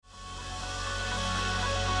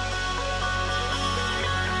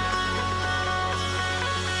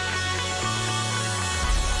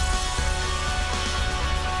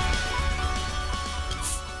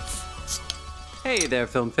Hey there,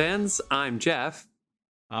 film fans. I'm Jeff.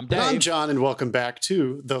 I'm And Dave. I'm John, and welcome back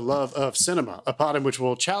to The Love of Cinema, a pod in which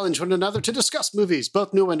we'll challenge one another to discuss movies,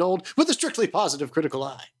 both new and old, with a strictly positive critical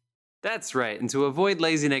eye. That's right, and to avoid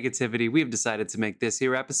lazy negativity, we've decided to make this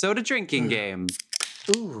here episode a drinking game.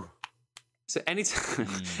 Ooh. So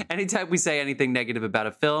anytime we say anything negative about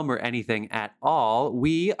a film or anything at all,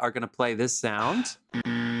 we are going to play this sound.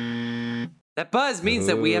 That buzz means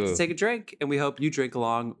that we have to take a drink, and we hope you drink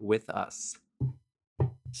along with us.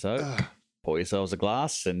 So, pour yourselves a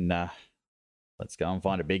glass and let's go and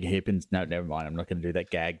find a big hip. And no, never mind. I'm not going to do that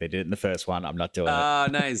gag. They did it in the first one. I'm not doing it. Oh,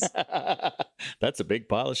 nice. That's a big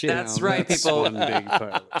pile of shit. That's right, That's people. one big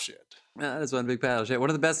pile of shit. That is one big pile of shit. One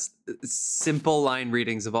of the best simple line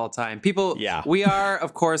readings of all time. People, Yeah. We are,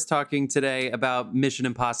 of course, talking today about Mission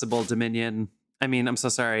Impossible Dominion. I mean, I'm so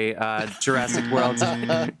sorry, Jurassic World.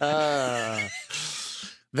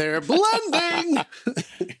 They're blending!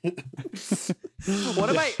 One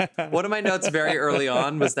of my notes very early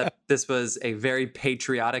on was that this was a very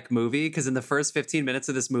patriotic movie, because in the first 15 minutes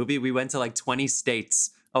of this movie, we went to like 20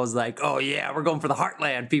 states. I was like, oh yeah, we're going for the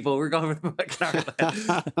heartland, people. We're going for the fucking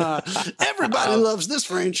heartland. Everybody loves this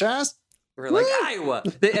franchise. We're like, Iowa.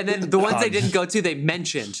 And then the ones they didn't go to, they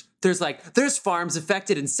mentioned. There's farms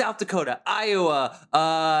affected in South Dakota, Iowa,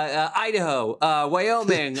 Idaho,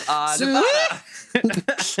 Wyoming, Nevada.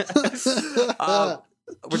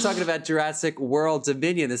 We're talking about Jurassic World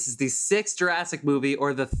Dominion. This is the 6th Jurassic movie,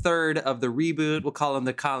 or the 3rd of the reboot. We'll call him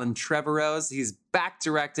the Colin Trevorrows. He's back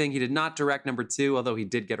directing. He did not direct number 2, although he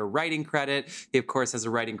did get a writing credit. He, of course, has a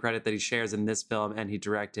writing credit that he shares in this film, and he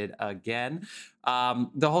directed again.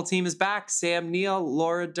 The whole team is back. Sam Neill,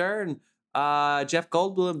 Laura Dern, Jeff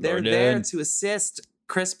Goldblum. They're there to assist.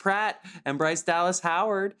 Chris Pratt and Bryce Dallas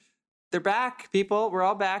Howard. They're back, people. We're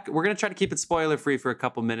all back. We're going to try to keep it spoiler-free for a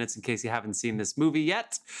couple minutes in case you haven't seen this movie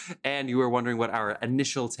yet. And you were wondering what our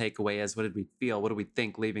initial takeaway is. What did we feel? What do we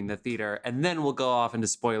think leaving the theater? And then we'll go off into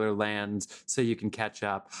spoiler land so you can catch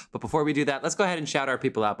up. But before we do that, let's go ahead and shout our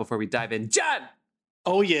people out before we dive in. John!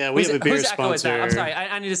 Oh, yeah, we have a beer whose echo is that? sponsor. I'm sorry.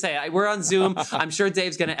 I need to say, we're on Zoom. I'm sure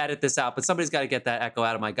Dave's going to edit this out, but somebody's got to get that echo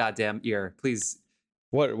out of my goddamn ear. Please.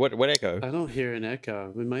 What echo? I don't hear an echo.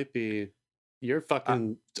 It might be your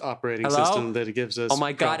fucking operating hello? system that it gives us. Oh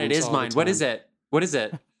my God, it is mine. What is it? What is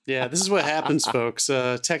it? Yeah, this is what happens, folks.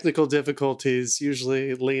 Technical difficulties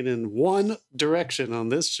usually lean in one direction on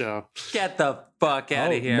this show. Get the fuck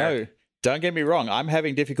out of here. No, don't get me wrong. I'm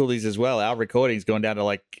having difficulties as well. Our recording's gone down to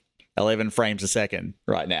like 11 frames a second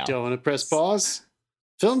right now. Do you want to press pause?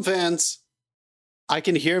 Film fans, I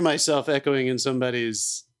can hear myself echoing in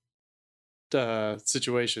somebody's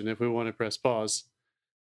situation if we want to press pause.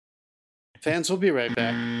 Fans, we'll be right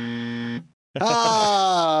back.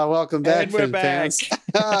 Welcome back, And we're film back. fans.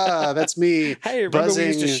 That's me. Hey, remember we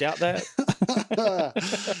used to buzzing. shout that?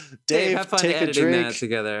 Dave, have fun take a editing that drink.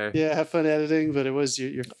 together. Yeah, have fun editing, but it was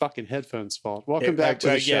your fucking headphones' fault. Welcome back to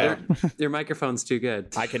the show. Your microphone's too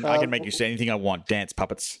good. I can make you say anything I want. Dance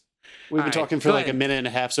puppets. We've been All right, talking for go like ahead. a minute and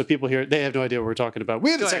a half, so people here, they have no idea what we're talking about. We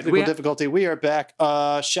had a Go ahead. technical difficulty. We are back.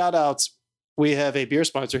 Shout outs. We have a beer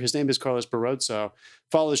sponsor. His name is Carlos Barroso.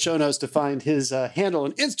 Follow the show notes to find his handle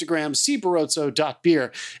on Instagram,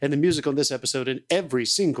 cbarroso.beer. And the music on this episode and every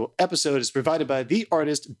single episode is provided by the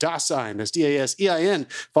artist Dasein. That's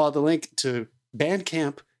Dasein. Follow the link to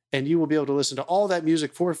Bandcamp, and you will be able to listen to all that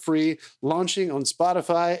music for free, launching on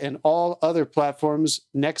Spotify and all other platforms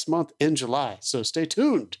next month in July. So stay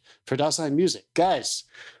tuned for Dasein music. Guys,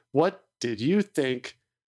 what did you think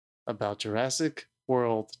about Jurassic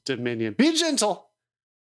World Dominion? Be gentle,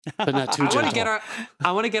 but not too I gentle.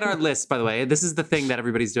 want to get our list, by the way. This is the thing that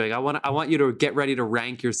everybody's doing. I want you to get ready to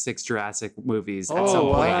rank your 6 Jurassic movies at some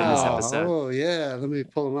point in this episode. Oh, yeah. Let me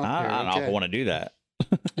pull them up I here. don't know if I want to do that.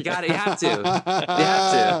 You got it. You have to. You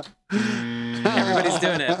have to. Everybody's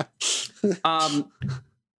doing it.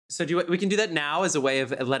 So we can do that now as a way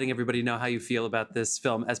of letting everybody know how you feel about this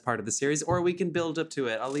film as part of the series, or we can build up to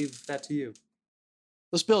it. I'll leave that to you.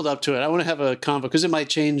 Let's build up to it. I want to have a convo because it might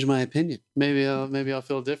change my opinion. Maybe I'll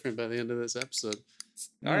feel different by the end of this episode.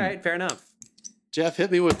 All right, fair enough. Jeff,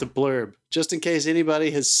 hit me with the blurb, just in case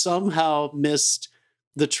anybody has somehow missed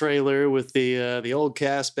the trailer with the old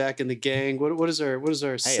cast back in the gang. What is our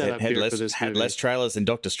Hey, setup it had here for this had movie? less trailers than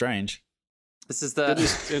Doctor Strange. This is the.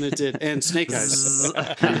 And it did, and Snake Eyes.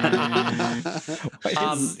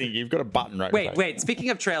 You've got a button right. Wait. Speaking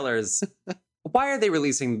of trailers, why are they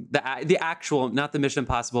releasing the actual, not the Mission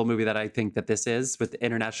Impossible movie that I think that this is, with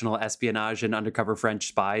international espionage and undercover French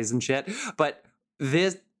spies and shit? But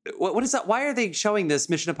this, what is that? Why are they showing this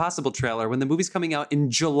Mission Impossible trailer when the movie's coming out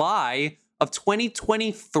in July of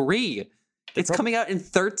 2023? It's coming out in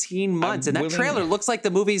 13 months, and that willing- trailer looks like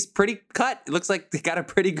the movie's pretty cut. It looks like they got a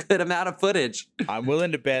pretty good amount of footage. I'm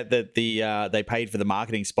willing to bet that they paid for the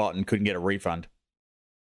marketing spot and couldn't get a refund,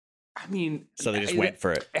 I mean, so they just went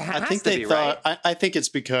for it. It has I think to they be, thought. right? I think it's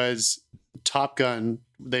because Top Gun.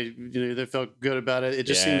 They felt good about it. It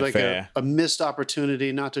just seemed like a missed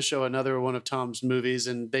opportunity not to show another one of Tom's movies,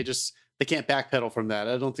 and they can't backpedal from that.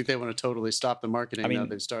 I don't think they want to totally stop the marketing. I mean, now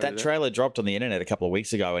they've started that trailer dropped on the internet a couple of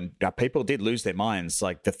weeks ago, and people did lose their minds.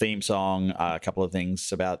 Like the theme song, a couple of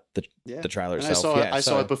things about the trailer And itself. I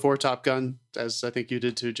saw it before Top Gun, as I think you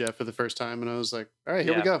did too, Jeff, for the first time, and I was like, all right,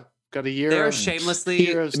 here we go. Got a year. They're shamelessly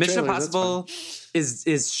heroes Mission trailers, Impossible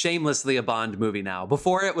is shamelessly a Bond movie now.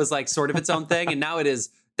 Before it was like sort of its own thing, and now it is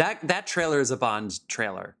that trailer is a Bond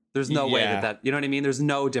trailer. There's no way that you know what I mean? There's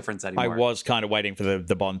no difference anymore. I was kind of waiting for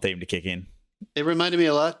the Bond theme to kick in. It reminded me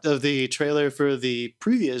a lot of the trailer for the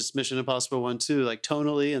previous Mission Impossible one too, like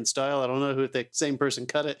tonally and style. I don't know who the same person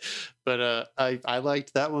cut it, but I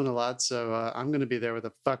liked that one a lot. So I'm going to be there with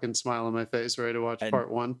a fucking smile on my face, ready to watch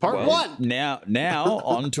part one. Part one. Now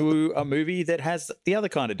on to a movie that has the other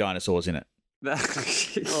kind of dinosaurs in it.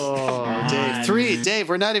 Oh, Dave,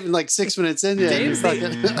 we're not even like 6 minutes in yet.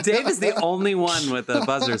 Dave is the only one with a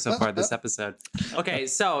buzzer so far this episode. Okay,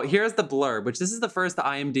 so here's the blurb, which this is the first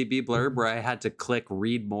IMDb blurb where I had to click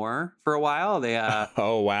read more for a while. They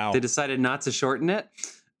they decided not to shorten it.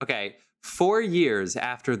 Okay, 4 years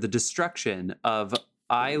after the destruction of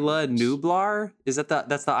Isla Nublar,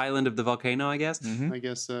 that's the island of the volcano, I guess? Mm-hmm. I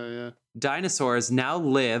guess so, yeah. Dinosaurs now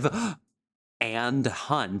live and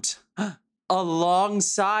hunt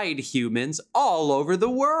alongside humans all over the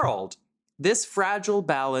world. This fragile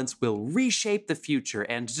balance will reshape the future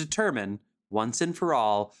and determine, once and for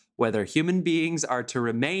all, whether human beings are to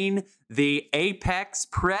remain the apex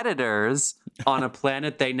predators on a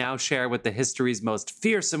planet they now share with the history's most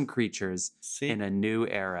fearsome creatures in a new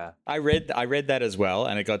era. I read that as well,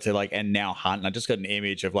 and it got to like, and now hunt, and I just got an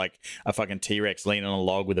image of like a fucking T-Rex leaning on a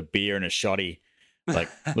log with a beer and a shotty. Like,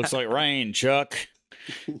 looks like rain, Chuck.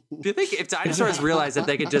 Do you think if dinosaurs realized that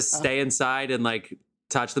they could just stay inside and like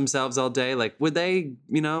touch themselves all day, like would they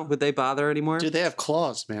bother anymore? Dude, they have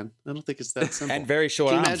claws, man. I don't think it's that simple. And very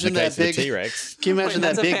short arms in the case of the T-Rex. Can you imagine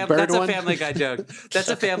that big bird that's one? That's a Family Guy joke.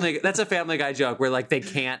 That's a Family Guy joke where like they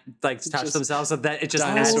can't like touch themselves, so that it just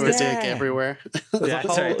dinosaur dick everywhere. Yeah,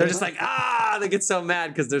 sorry. They're just like they get so mad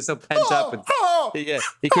because they're so pent up. Yeah,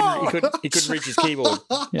 he couldn't reach his keyboard.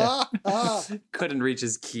 Yeah. Couldn't reach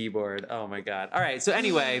his keyboard. Oh my god. All right. So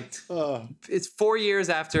anyway, it's 4 years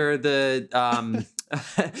after the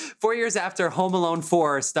 4 years after Home Alone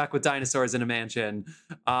 4 stuck with dinosaurs in a mansion.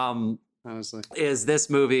 Honestly, is this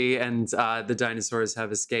movie, and the dinosaurs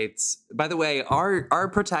have escaped. By the way, our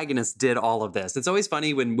protagonist did all of this. It's always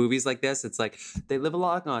funny when movies like this, it's like, they live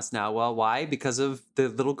along us now. Well, why? Because of the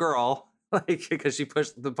little girl. Like, because she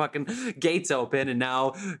pushed the fucking gates open, and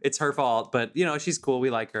now it's her fault. But, she's cool. We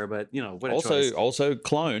like her, but, what a choice. Also,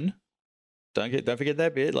 clone. Don't forget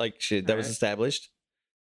that bit. Like, that was established.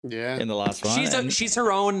 Yeah. In the last one. She's her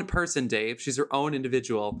own person, Dave. She's her own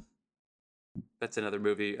individual. That's another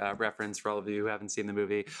movie reference for all of you who haven't seen the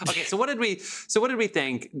movie. Okay, so what did we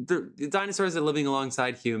think? The dinosaurs are living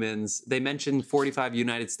alongside humans. They mentioned 45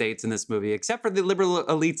 United States in this movie, except for the liberal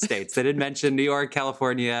elite states. They didn't mention New York,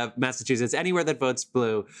 California, Massachusetts, anywhere that votes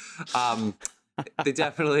blue. They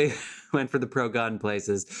definitely went for the pro-gun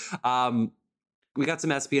places. We got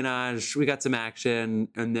some espionage, we got some action,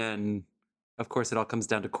 and then, of course, it all comes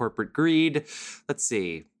down to corporate greed. Let's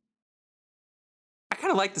see. I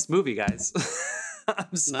kind of like this movie, guys.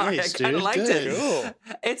 I'm sorry, nice, I kind of liked it. Cool.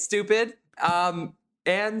 It's stupid, and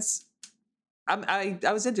I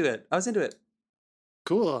was into it.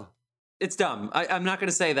 Cool. It's dumb. I'm not going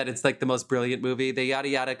to say that it's like the most brilliant movie. They yada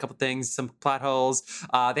yada a couple things, some plot holes.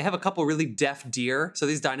 They have a couple really deaf deer. So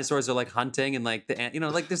these dinosaurs are like hunting, and like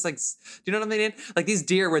like there's like, do you know what I mean? Like these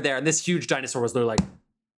deer were there, and this huge dinosaur was literally like,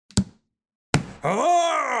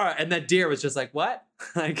 oh, and that deer was just like, what?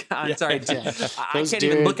 Like, I'm sorry. Yeah. I can't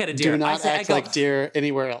even look at a deer. Do not act like deer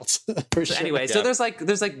anywhere else. For sure. Anyway, so there's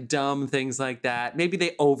like dumb things like that. Maybe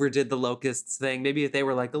they overdid the locusts thing. Maybe if they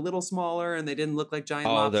were like a little smaller and they didn't look like giant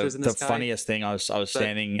lobsters in the sky. The funniest thing, I was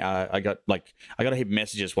standing. I got a heap of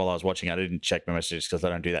messages while I was watching. I didn't check my messages because I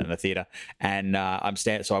don't do that in the theater. And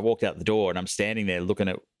so I walked out the door and I'm standing there looking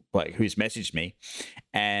at like who's messaged me,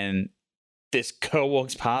 and this girl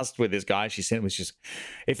walks past with this guy she sent, was just,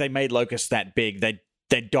 if they made locusts that big, they'd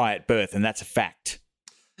die at birth, and that's a fact.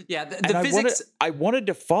 Yeah, the and physics. I wanted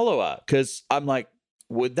to follow her because I'm like,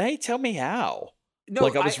 would they tell me how? No,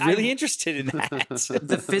 Like I was really interested in that.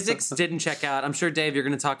 The physics didn't check out. I'm sure, Dave, you're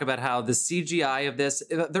going to talk about how the CGI of this,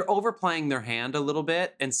 they're overplaying their hand a little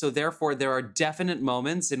bit. And so therefore there are definite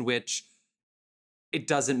moments in which it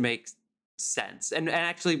doesn't make sense. And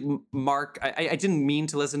actually, Mark, I didn't mean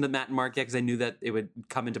to listen to Matt and Mark yet because I knew that it would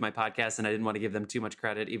come into my podcast and I didn't want to give them too much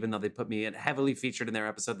credit, even though they put me in heavily featured in their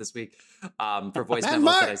episode this week for voice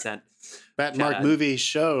memos that I sent. Matt and Mark movie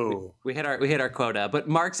show. We hit our quota. But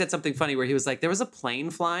Mark said something funny where he was like, there was a plane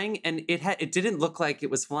flying and it didn't look like it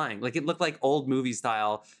was flying. Like it looked like old movie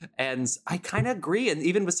style. And I kind of agree. And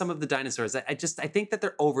even with some of the dinosaurs, I think that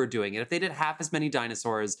they're overdoing it. If they did half as many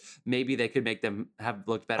dinosaurs, maybe they could make them have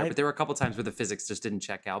looked better. But there were a couple times where the physics just didn't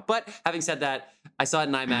check out. But having said that, I saw it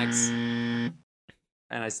in IMAX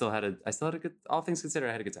and I still had a good, all things considered,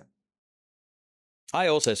 I had a good time. I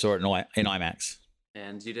also saw it in IMAX.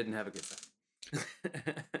 And you didn't have a good time.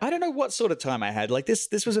 I don't know what sort of time I had. Like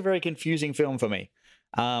this was a very confusing film for me.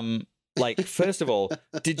 Like, first of all,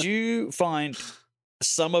 did you find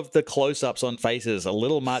some of the close-ups on faces a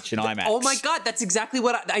little much in IMAX? Oh my God, that's exactly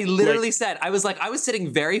what I literally said. I was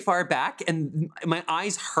sitting very far back and my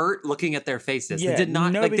eyes hurt looking at their faces. Yeah, they did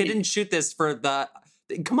not, they didn't shoot this for the,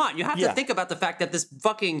 come on, you have to think about the fact that this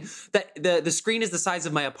fucking, that the screen is the size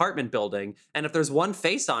of my apartment building. And if there's one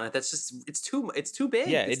face on it, that's just, it's too big.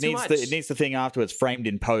 Yeah, it needs the thing afterwards framed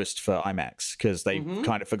in post for IMAX because they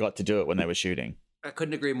kind of forgot to do it when they were shooting. I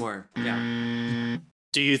couldn't agree more. Yeah.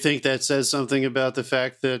 Do you think that says something about the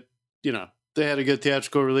fact that, you know, they had a good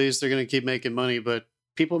theatrical release, they're going to keep making money, but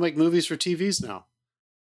people make movies for TVs now?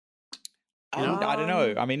 You know? I don't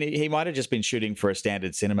know. I mean, he might have just been shooting for a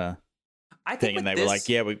standard cinema thing, and they were like,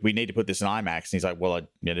 "Yeah, we need to put this in IMAX." And he's like, "Well, I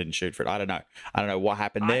didn't shoot for it. I don't know what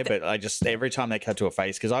happened there, but I just every time they cut to a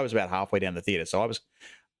face, because I was about halfway down the theater, so I was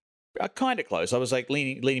kind of close. I was like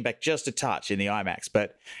leaning back just a touch in the IMAX,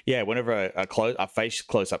 but yeah, whenever a face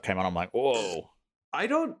close up came on, I'm like, "Whoa!" I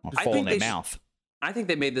fall in their mouth. I think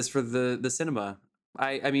they made this for the cinema.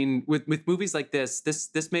 I mean, with movies like this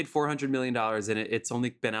made $400 million, and it's only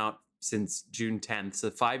been out since June 10th. So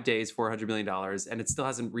 5 days, $400 million, and it still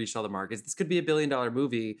hasn't reached all the markets. This could be $1 billion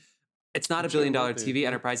movie. It's not $1 billion TV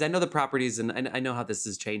enterprise. I know the properties, and I know how this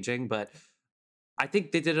is changing, but I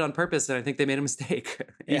think they did it on purpose, and I think they made a mistake.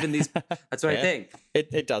 Even these, that's what I think.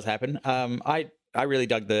 It does happen. I really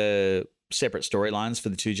dug the separate storylines for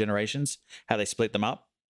the two generations, how they split them up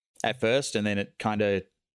at first, and then it kind of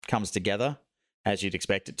comes together as you'd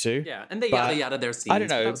expect it to. Yeah, and they yada yada their scenes. I don't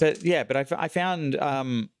know, but I found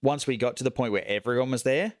once we got to the point where everyone was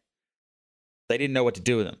there, they didn't know what to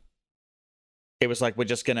do with them. It was like, we're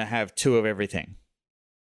just going to have two of everything.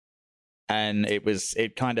 And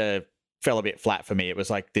it kind of fell a bit flat for me. It was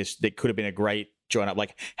like this, it could have been a great join up,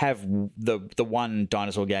 like have the one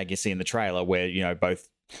dinosaur gag you see in the trailer where, you know, both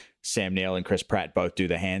Sam Neill and Chris Pratt both do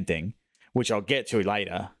the hand thing, which I'll get to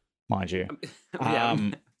later, mind you.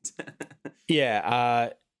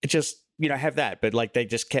 Just, you know, have that, but like they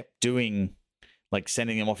just kept doing, like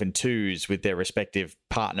sending them off in twos with their respective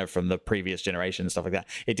partner from the previous generation and stuff like that.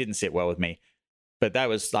 It didn't sit well with me, but that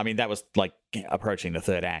was like approaching the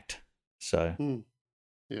third act. So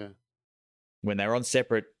when they were on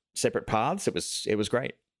separate paths, it was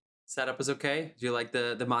great. Setup was okay. Do you like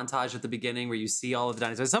the montage at the beginning where you see all of the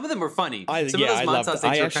dinosaurs? Some of them were funny. I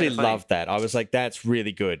actually loved that. I was like, that's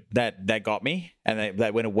really good. That got me, and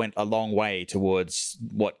that went a long way towards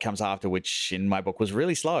what comes after, which in my book was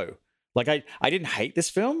really slow. Like I didn't hate this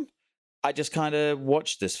film. I just kind of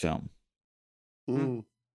watched this film, and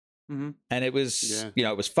it was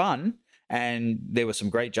it was fun. And there were some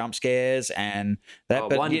great jump scares, and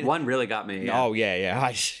that. One really got me. Yeah. Oh yeah.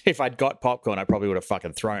 If I'd got popcorn, I probably would have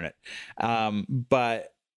fucking thrown it.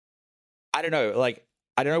 But I don't know. Like,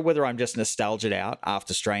 I don't know whether I'm just nostalgic out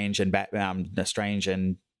after Strange and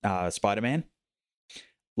Spider-Man,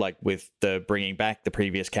 like with the bringing back the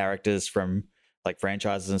previous characters from like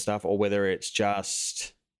franchises and stuff, or whether it's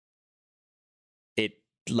just it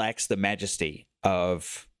lacks the majesty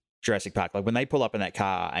of Jurassic Park. Like when they pull up in that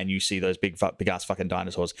car and you see those big ass fucking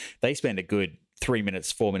dinosaurs, they spend a good 4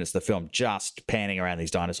 minutes of the film just panning around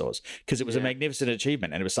these dinosaurs because it was a magnificent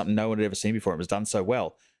achievement and it was something no one had ever seen before. It was done so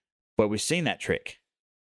well. But we've seen that trick,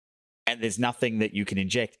 and there's nothing that you can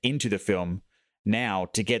inject into the film now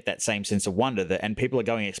to get that same sense of wonder and people are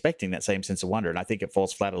going expecting that same sense of wonder, and I think it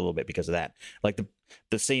falls flat a little bit because of that. Like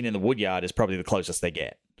the scene in the woodyard is probably the closest they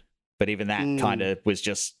get, but even that kind of was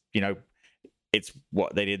just, you know, it's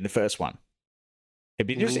what they did in the first one. It'd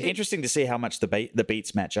be just interesting to see how much the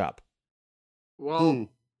beats match up. Well,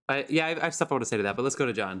 I have stuff I want to say to that, but let's go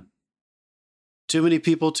to John. Too many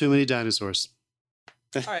people, too many dinosaurs.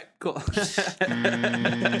 All right, cool.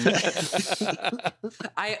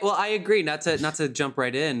 I agree. Not to jump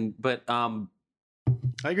right in, but I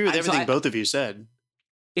agree with everything both of you said.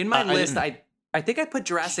 In my list, I think I put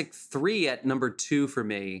Jurassic 3 at number 2 for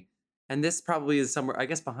me. And this probably is somewhere, I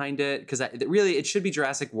guess, behind it, because really it should be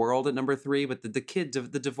Jurassic World at number 3. But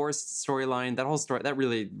the divorce storyline, that whole story, that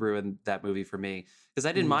really ruined that movie for me. Because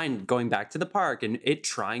I didn't mind going back to the park and it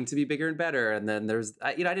trying to be bigger and better. And then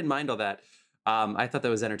I didn't mind all that. I thought that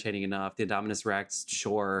was entertaining enough. The Indominus Rex,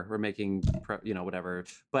 sure, we're making, whatever.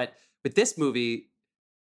 But with this movie,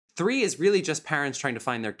 3 is really just parents trying to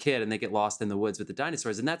find their kid, and they get lost in the woods with the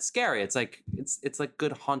dinosaurs, and that's scary. It's like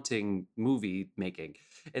good haunting movie making.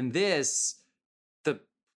 And this, the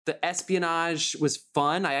espionage was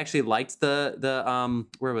fun. I actually liked the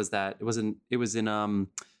where was that? It was in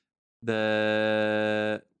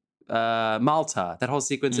the Malta. That whole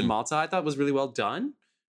sequence in Malta I thought was really well done.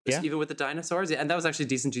 Yeah. Even with the dinosaurs. Yeah, and that was actually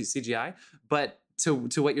decent CGI. But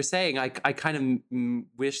to what you're saying, I kind of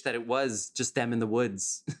wish that it was just them in the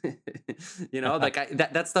woods.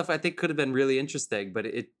 That stuff I think could have been really interesting. But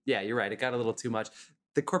you're right. It got a little too much.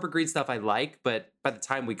 The corporate greed stuff I like, but by the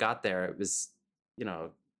time we got there, it was,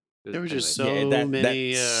 there were just so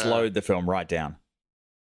many. That slowed the film right down.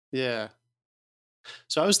 Yeah.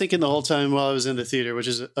 So I was thinking the whole time while I was in the theater, which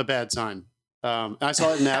is a bad sign. I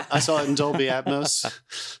saw it in Dolby Atmos.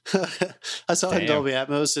 I saw it in Dolby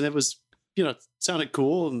Atmos, and it was, sounded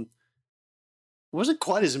cool and wasn't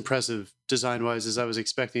quite as impressive design wise as I was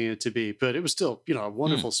expecting it to be, but it was still, a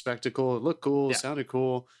wonderful spectacle. It looked cool. It sounded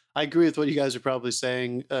cool. I agree with what you guys are probably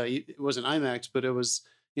saying. It wasn't IMAX, but it was,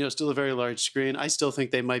 still a very large screen. I still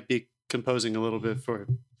think they might be composing a little bit for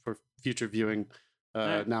future viewing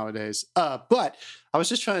nowadays. But I was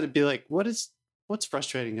just trying to be like, what's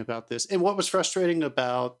frustrating about this? And what was frustrating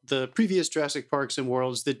about the previous Jurassic Parks and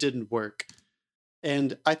Worlds that didn't work?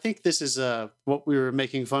 And I think this is what we were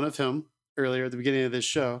making fun of him earlier at the beginning of this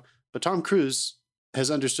show. But Tom Cruise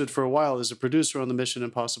has understood for a while as a producer on the Mission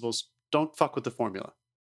Impossibles, don't fuck with the formula.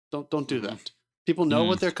 Don't do that. People know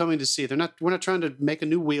what they're coming to see. We're not trying to make a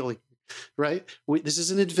new wheel, right? This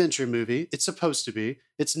is an adventure movie. It's supposed to be.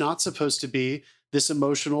 It's not supposed to be this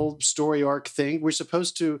emotional story arc thing. We're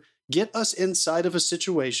supposed to get us inside of a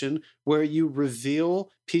situation where you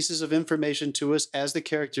reveal pieces of information to us as the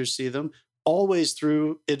characters see them, always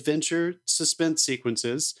through adventure suspense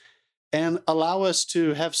sequences, and allow us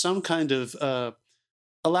to have some kind of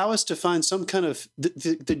find some kind of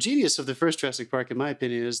the genius of the first Jurassic Park, in my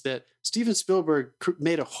opinion, is that Steven Spielberg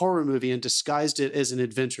made a horror movie and disguised it as an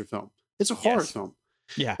adventure film. It's a horror film.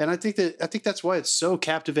 Yeah. And I think that's why it's so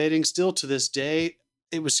captivating still to this day.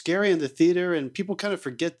 It was scary in the theater, and people kind of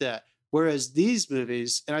forget that. Whereas these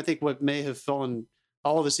movies, and I think what may have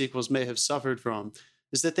all the sequels may have suffered from,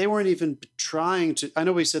 is that they weren't even trying to. I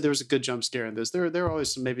know we said there was a good jump scare in this. There are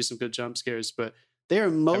always maybe some good jump scares, but they are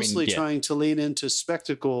mostly trying to lean into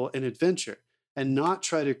spectacle and adventure, and not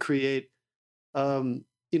try to create,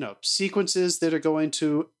 sequences that are going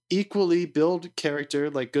to equally build character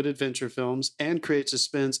like good adventure films and create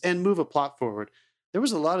suspense and move a plot forward. There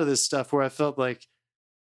was a lot of this stuff where I felt like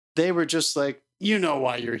they were just like, you know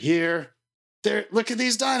why you're here. Look at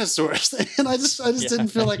these dinosaurs. And I just didn't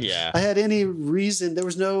feel like I had any reason. There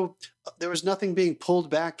was nothing being pulled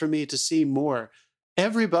back for me to see more.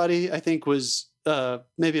 Everybody, I think, was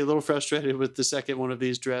maybe a little frustrated with the second one of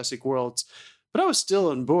these Jurassic Worlds, but I was still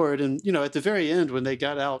on board. And, at the very end, when they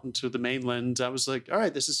got out into the mainland, I was like, all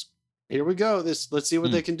right, here we go. Let's see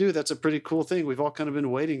what they can do. That's a pretty cool thing. We've all kind of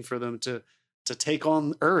been waiting for them to take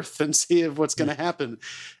on Earth and see what's going to happen.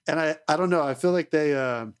 And I don't know. I feel like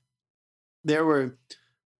there were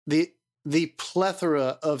the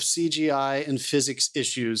plethora of CGI and physics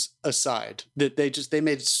issues aside, that they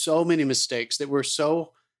made so many mistakes that were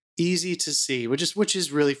so easy to see, which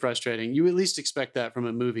is really frustrating. You at least expect that from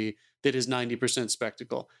a movie that is 90%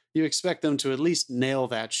 spectacle. You expect them to at least nail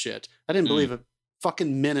that shit. I didn't believe a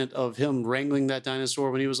fucking minute of him wrangling that dinosaur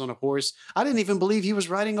when he was on a horse. I didn't even believe he was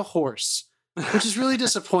riding a horse, which is really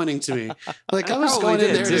disappointing to me. Like, I was going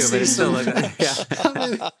in there to see some.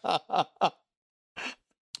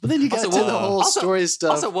 But then you got to the whole story stuff.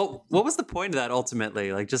 Also, what was the point of that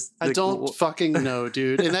ultimately? I don't fucking know,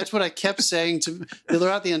 dude. And that's what I kept saying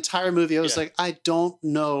throughout the entire movie. I was like, I don't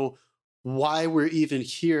know why we're even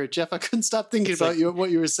here. Jeff, I couldn't stop thinking about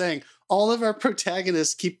what you were saying. All of our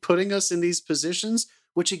protagonists keep putting us in these positions,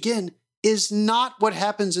 which again is not what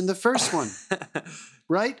happens in the first one,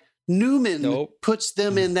 right? Newman puts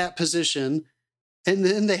them in that position, and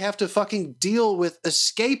then they have to fucking deal with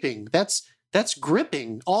escaping. That's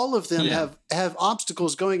gripping. All of them have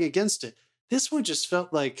obstacles going against it. This one just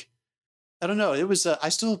felt like I don't know. It was, I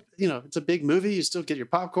still, it's a big movie. You still get your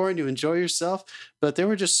popcorn, you enjoy yourself. But there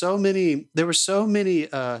were just so many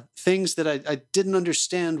things that I didn't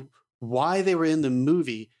understand why they were in the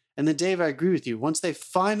movie. And then, Dave, I agree with you. Once they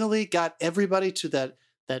finally got everybody to that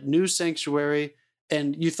new sanctuary,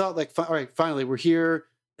 and you thought like, all right, finally we're here,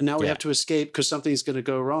 and now we have to escape because something's going to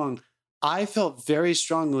go wrong. I felt very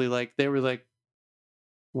strongly like they were like,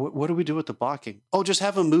 what do we do with the blocking? Oh, just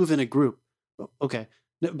have them move in a group. Okay.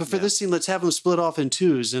 But for this scene, let's have them split off in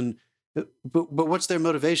twos. And but what's their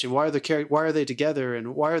motivation? Why are they together?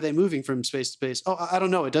 And why are they moving from space to space? Oh, I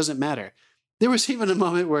don't know. It doesn't matter. There was even a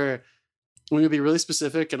moment where I'm going to be really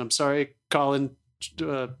specific, and I'm sorry, Colin.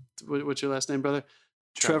 What's your last name, brother?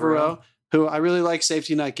 Trevorrow, who I really like.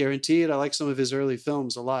 Safety Not Guaranteed. I like some of his early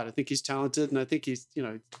films a lot. I think he's talented, and I think he's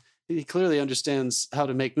he clearly understands how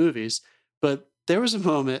to make movies. But there was a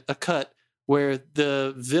moment, a cut, where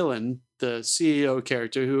the villain, the CEO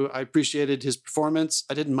character, who I appreciated his performance.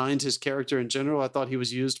 I didn't mind his character in general. I thought he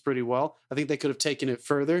was used pretty well. I think they could have taken it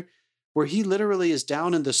further, where he literally is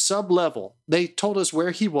down in the sub-level. They told us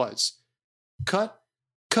where he was. Cut.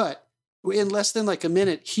 In less than like a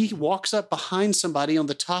minute, he walks up behind somebody on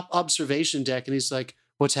the top observation deck, and he's like,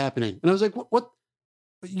 "What's happening?" And I was like, "What?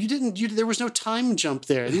 You didn't? There was no time jump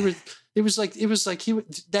there. It was like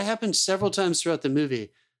that happened several times throughout the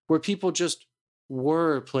movie, where people just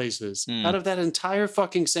were places out of that entire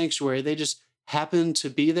fucking sanctuary. They just happened to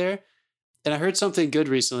be there." And I heard something good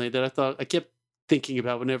recently that I kept thinking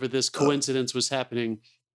about whenever this coincidence was happening.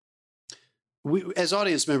 We, as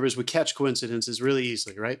audience members, we catch coincidences really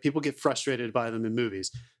easily, right? People get frustrated by them in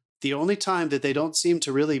movies. The only time that they don't seem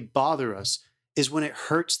to really bother us is when it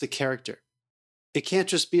hurts the character. It can't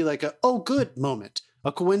just be like a, oh, good moment.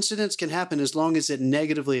 A coincidence can happen as long as it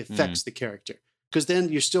negatively affects the character, because then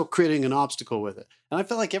you're still creating an obstacle with it. And I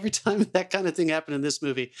felt like every time that kind of thing happened in this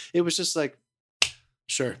movie, it was just like,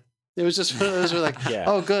 sure. It was just one of those where like,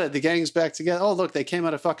 oh, good, the gang's back together. Oh, look, they came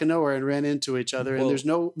out of fucking nowhere and ran into each other. And there's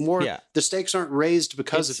no more, the stakes aren't raised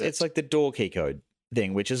because of it. It's like the door key code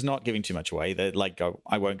thing, which is not giving too much away. That like,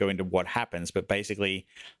 I won't go into what happens, but basically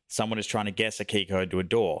someone is trying to guess a key code to a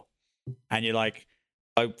door. And you're like,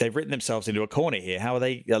 oh, they've written themselves into a corner here. How are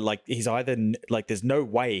they like, he's either like, there's no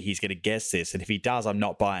way he's going to guess this. And if he does, I'm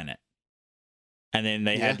not buying it. And then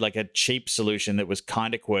they had like a cheap solution that was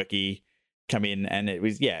kind of quirky come in, and it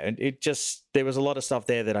was it just, there was a lot of stuff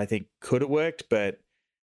there that I think could have worked, but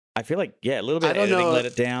I feel like a little bit of editing let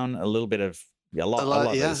it down, a little bit of a lot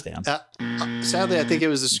let us down. Sadly, I think it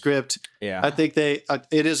was the script. Yeah, I think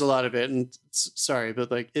it is a lot of it, and sorry,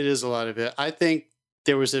 but like it is a lot of it. I think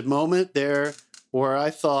there was a moment there where I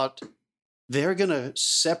thought they're gonna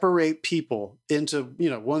separate people into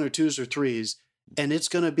one or twos or threes, and it's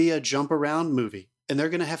gonna be a jump around movie. And they're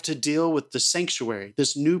going to have to deal with the sanctuary,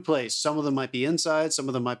 this new place. Some of them might be inside, some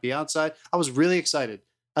of them might be outside. I was really excited.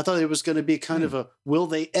 I thought it was going to be kind of a will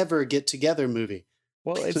they ever get together movie.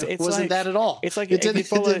 Well, it wasn't like, that at all. It's like if you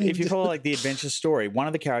follow like the adventure story, one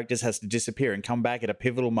of the characters has to disappear and come back at a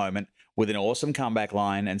pivotal moment with an awesome comeback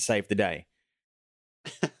line and save the day.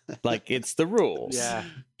 Like it's the rules. Yeah.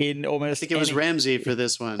 In almost, I think it was Ramsey for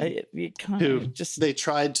this one. They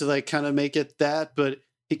tried to like kind of make it that, but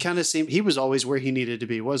he kind of seemed, he was always where he needed to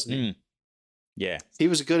be, wasn't he? Yeah. He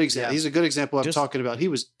was a good example. Yeah. He's a good example I'm talking about. He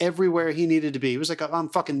was everywhere he needed to be. He was like, I'm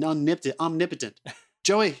fucking omnipotent.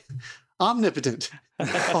 Joey, omnipotent.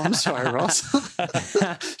 Oh, I'm sorry, Ross.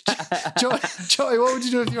 Joey, what would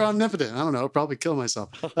you do if you're omnipotent? I don't know. Probably kill myself.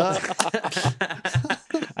 I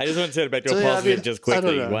just want to say back to a positive just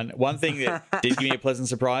quickly. One thing that did give me a pleasant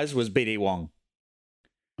surprise was BD Wong.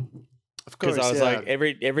 Of course, because I was like,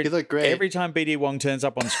 every time BD Wong turns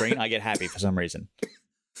up on screen, I get happy for some reason.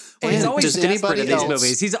 Well, he's always desperate in these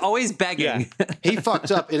movies. He's always begging. Yeah. He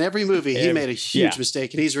fucked up in every movie. He made a huge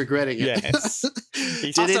mistake, and he's regretting it. Yes.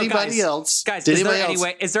 Did anybody else? Guys, is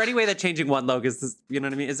there any way that changing one logo is, you know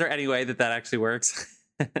what I mean? Is there any way that actually works?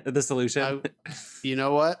 The solution? You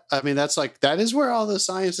know what? I mean, that is where all the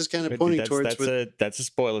science is kind of pointing towards. That's a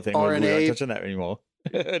spoiler thing. We're not touching that anymore.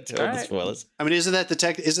 The spoilers. I mean, isn't that the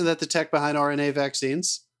tech behind RNA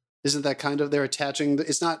vaccines? Isn't that kind of they're attaching?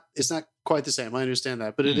 It's not quite the same. I understand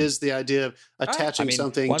that, but it is the idea of attaching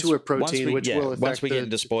something to a protein, which will affect. Once we get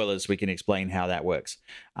into spoilers, we can explain how that works.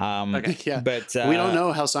 Okay. Yeah, but we don't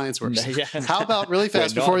know how science works. How about really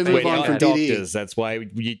fast before we move on from doctors? That's why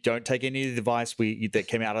you don't take any of the advice that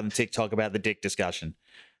came out on TikTok about the dick discussion.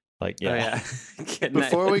 Like,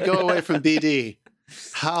 Before we go away from BD,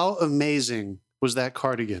 how amazing was that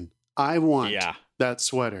cardigan? I want that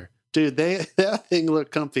sweater. Dude, that thing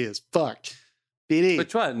looked comfy as fuck. BD.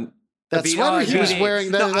 Which one? That sweater he was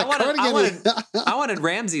wearing, that cardigan. I wanted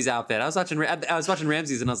Ramsey's outfit. I was watching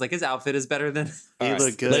Ramsey's, and I was like, his outfit is better than. He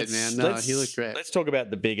looked good, man. No, he looked great. Let's talk about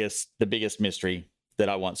the biggest mystery that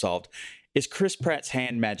I want solved. Is Chris Pratt's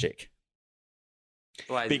hand magic?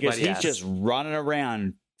 Because he's just running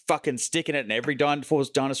around, fucking sticking it in every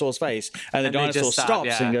dinosaur's face, and the dinosaur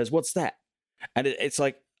stops and goes, "What's that?" And it's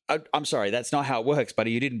like, I'm sorry, that's not how it works,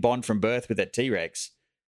 buddy. You didn't bond from birth with that T-Rex.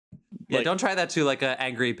 Yeah, don't try that to like an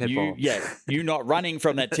angry pit bull. You not running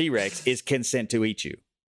from that T-Rex is consent to eat you.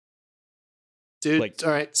 Dude,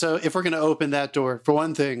 all right. So if we're going to open that door, for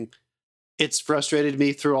one thing, it's frustrated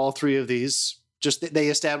me through all three of these. Just they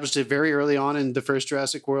established it very early on in the first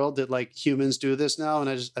Jurassic World that like humans do this now, and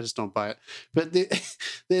I just don't buy it. But I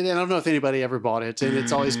don't know if anybody ever bought it, and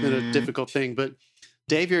it's always been a difficult thing. But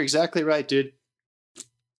Dave, you're exactly right, dude.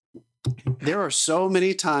 There are so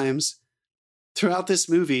many times throughout this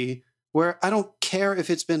movie where I don't care if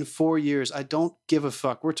it's been 4 years. I don't give a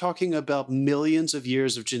fuck. We're talking about millions of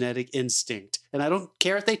years of genetic instinct. And I don't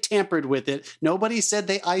care if they tampered with it. Nobody said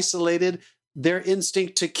they isolated their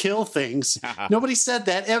instinct to kill things. Nobody said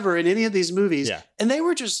that ever in any of these movies. Yeah. And they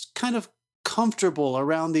were just kind of comfortable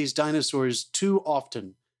around these dinosaurs too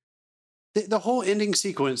often. The whole ending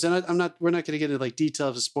sequence, and we're not going to get into like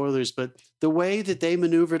details of spoilers, but the way that they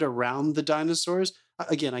maneuvered around the dinosaurs,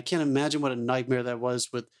 again, I can't imagine what a nightmare that was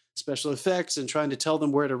with special effects and trying to tell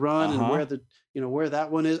them where to run and where that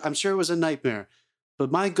one is. I'm sure it was a nightmare,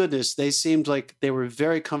 but my goodness, they seemed like they were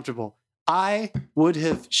very comfortable. I would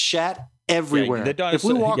have shat everywhere if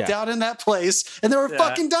we walked out in that place and there were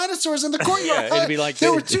fucking dinosaurs in the courtyard. It'd be like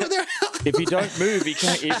there were two there. If you don't move, he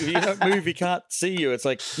can't. If you don't move, he can't see you. It's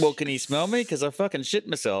like, well, can he smell me? Because I fucking shit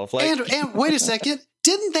myself. Like, and wait a second,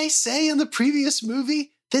 didn't they say in the previous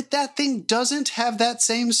movie that thing doesn't have that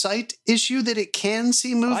same sight issue, that it can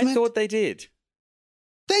see movement? I thought they did.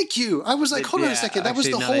 Thank you. I was like, hold on a second. That was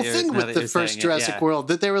the whole thing with the first Jurassic World,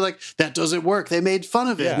 that they were like, that doesn't work. They made fun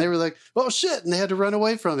of it. And they were like, well, shit. And they had to run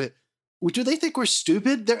away from it. Do they think we're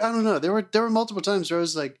stupid? I don't know. There were multiple times where I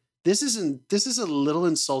was like, this is a little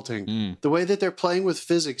insulting. The way that they're playing with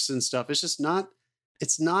physics and stuff. It's just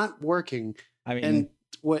it's not working. I mean, and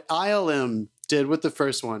what ILM did with the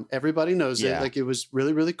first one, everybody knows it. Like, it was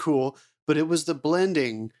really, really cool, but it was the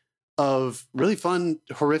blending of really fun,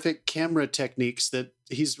 horrific camera techniques that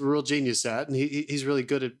he's a real genius at. And he's really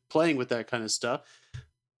good at playing with that kind of stuff.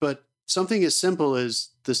 But something as simple as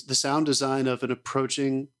the sound design of an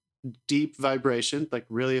approaching deep vibration, like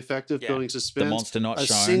really effective building suspense. The monster not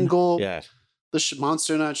shown. The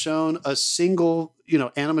monster not shown. A single,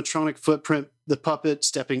 animatronic footprint, the puppet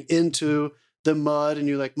stepping into the mud, and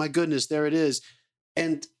you're like, my goodness, there it is.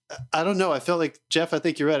 And I don't know. I felt like, Jeff, I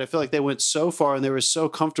think you're right. I feel like they went so far and they were so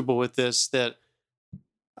comfortable with this that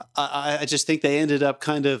I just think they ended up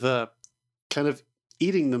kind of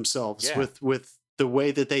eating themselves with the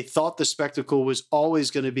way that they thought the spectacle was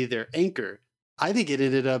always going to be their anchor. I think it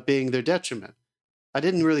ended up being their detriment. I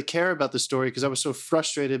didn't really care about the story because I was so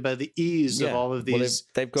frustrated by the ease of all of these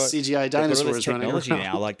they've got CGI dinosaurs running around.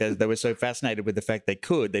 Now, like they were so fascinated with the fact they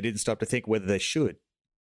didn't stop to think whether they should.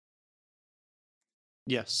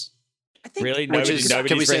 Yes. I think really? Nobody's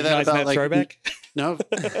can we say that about throwback? No.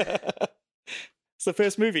 It's the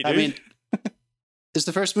first movie, dude. I mean, it's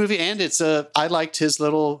the first movie, and I liked his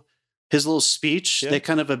little speech. They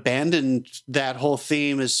kind of abandoned that whole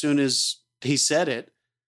theme as soon as he said it.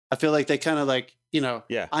 I feel like they kind of like,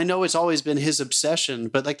 I know it's always been his obsession,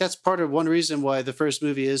 but like that's part of one reason why the first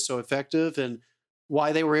movie is so effective and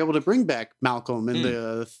why they were able to bring back Malcolm in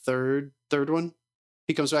the third one.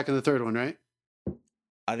 He comes back in the third one, right?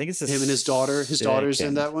 I think it's him and his daughter. His daughter's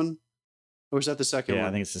in that one. Or is that the second one? Yeah,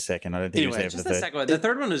 I think it's the second. I don't think it was the second one. The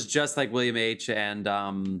third one was just like William H.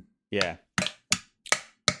 and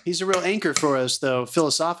he's a real anchor for us, though,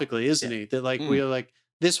 philosophically, isn't he? That like we are like,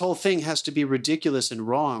 this whole thing has to be ridiculous and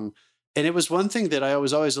wrong. And it was one thing that I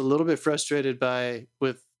was always a little bit frustrated by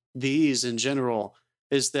with these in general,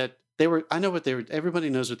 is that everybody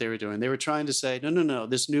knows what they were doing. They were trying to say, no,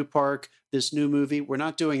 this new park, this new movie, we're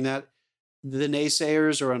not doing that. The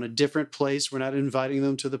naysayers are on a different place. We're not inviting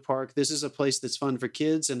them to the park. This is a place that's fun for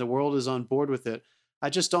kids and the world is on board with it. I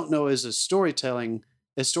just don't know as storytelling,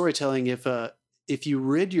 if you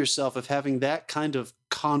rid yourself of having that kind of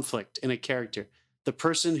conflict in a character, the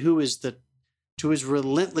person who is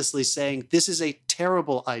relentlessly saying, this is a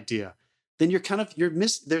terrible idea, then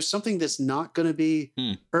there's something that's not going to be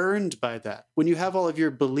earned by that. When you have all of your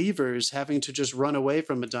believers having to just run away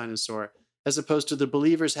from a dinosaur, as opposed to the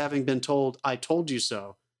believers having been told, I told you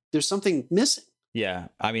so, there's something missing. Yeah.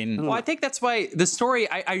 I mean, I think that's why the story,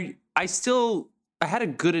 I still I had a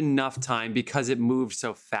good enough time because it moved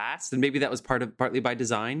so fast, and maybe that was partly by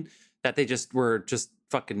design, that they just were just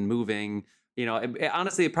fucking moving.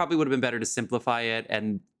 Honestly, it probably would have been better to simplify it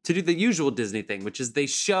and to do the usual Disney thing, which is they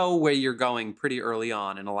show where you're going pretty early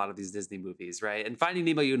on in a lot of these Disney movies, right? And Finding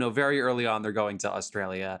Nemo, very early on they're going to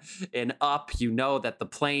Australia. In Up, that the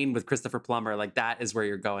plane with Christopher Plummer, like that is where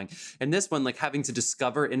you're going. And this one, like having to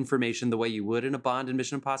discover information the way you would in a Bond and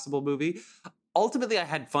Mission Impossible movie. Ultimately, I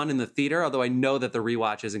had fun in the theater, although I know that the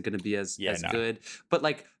rewatch isn't going to be as good. But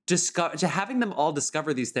like having them all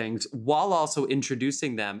discover these things while also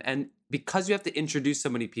introducing them, and because you have to introduce so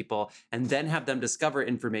many people and then have them discover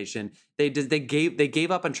information, they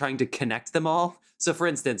gave up on trying to connect them all. So, for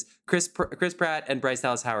instance, Chris Pratt and Bryce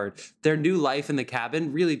Dallas Howard, their new life in the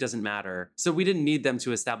cabin really doesn't matter. So we didn't need them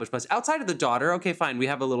to establish much. Outside of the daughter, okay, fine, we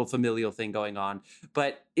have a little familial thing going on,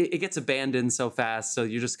 but it gets abandoned so fast, so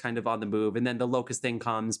you're just kind of on the move. And then the Locust thing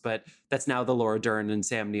comes, but that's now the Laura Dern and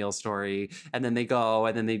Sam Neill story. And then they go,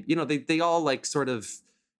 and then they all like sort of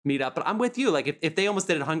meet up. But I'm with you. Like if they almost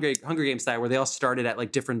did it Hunger Games style, where they all started at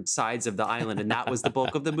like different sides of the island, and that was the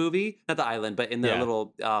bulk of the movie, not the island, but in the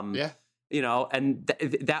little and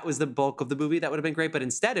that was the bulk of the movie, that would have been great. But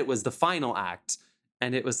instead it was the final act,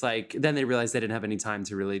 and it was like, then they realized they didn't have any time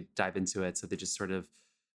to really dive into it, so they just sort of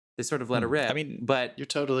let it rip. I mean, but you're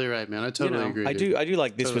totally right, man. I totally agree. I do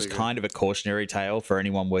like this totally was kind of a cautionary tale for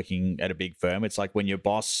anyone working at a big firm. It's like when your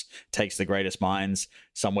boss takes the greatest minds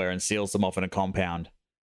somewhere and seals them off in a compound,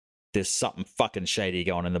 there's something fucking shady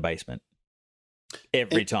going in the basement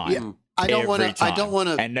every time. Yeah. I don't want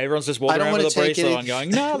to. And everyone's just walking around with a bracelet on going,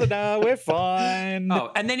 no, we're fine.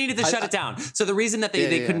 Oh, and they needed to shut it down. So the reason that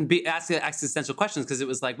they couldn't be asking existential questions, because it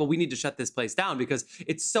was like, well, we need to shut this place down because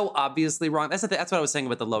it's so obviously wrong. That's what I was saying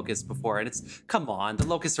about the locusts before. And it's, come on, the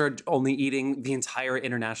locusts are only eating the entire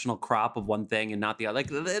international crop of one thing and not the other.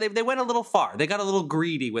 Like they went a little far. They got a little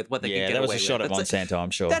greedy with what they could get away with. Yeah, that was a shot at Monsanto,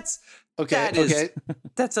 I'm sure. That's okay.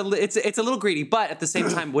 It's a little greedy, but at the same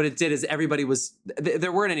time, what it did is everybody was,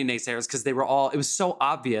 there weren't any naysayers because it was so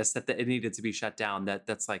obvious that it needed to be shut down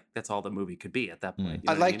that's all the movie could be at that point.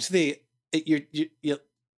 I liked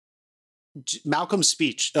Malcolm's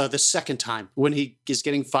speech the second time when he is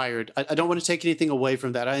getting fired. I don't want to take anything away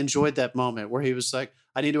from that. I enjoyed that moment where he was like,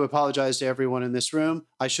 I need to apologize to everyone in this room.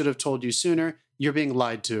 I should have told you sooner. You're being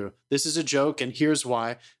lied to. This is a joke, and here's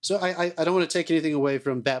why. So I don't want to take anything away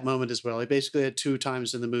from that moment as well. He basically had 2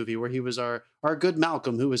 times in the movie where he was our good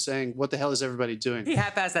Malcolm, who was saying, what the hell is everybody doing? He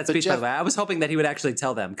half-assed that speech, by the way. I was hoping that he would actually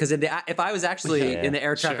tell them, because if I was actually in the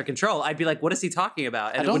air traffic control, I'd be like, what is he talking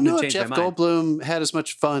about? And I don't know if Jeff Goldblum had as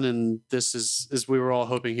much fun in this as we were all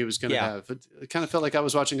hoping he was going to have. It kind of felt like I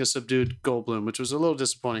was watching a subdued Goldblum, which was a little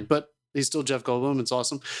disappointing, but he's still Jeff Goldblum. It's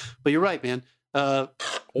awesome. But you're right, man.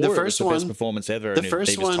 The first one, best performance ever. The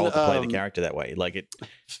first one, told to play the character that way, like it.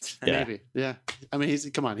 Maybe, yeah. I mean,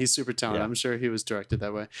 he's super talented. I'm sure he was directed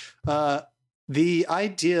that way. The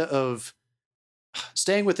idea of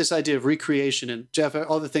staying with this idea of recreation, and Jeff,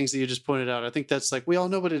 all the things that you just pointed out, I think that's like, we all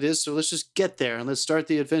know what it is, so let's just get there and let's start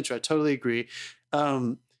the adventure. I totally agree.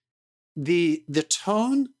 The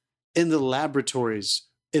tone in the laboratories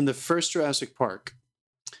in the first Jurassic Park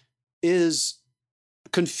is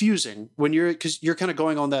confusing because you're kind of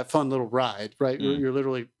going on that fun little ride, right? You're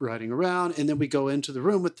literally riding around, and then we go into the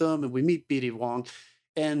room with them and we meet BD Wong,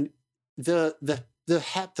 and the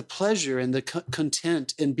pleasure and the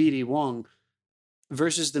content in BD Wong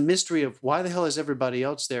versus the mystery of why the hell is everybody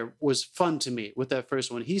else there was fun to me with that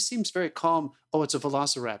first one. He seems very calm. Oh, it's a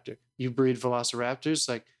velociraptor. You breed velociraptors.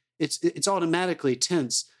 Like it's automatically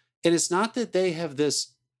tense. And it's not that they have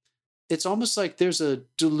this, it's almost like there's a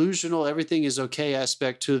delusional everything is okay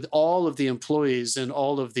aspect to all of the employees in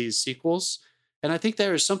all of these sequels. And I think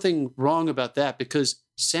there is something wrong about that, because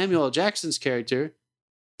Samuel L. Jackson's character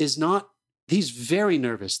is not, he's very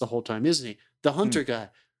nervous the whole time, isn't he? The hunter guy.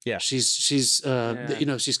 Yeah. She's she's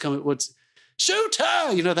coming, shoot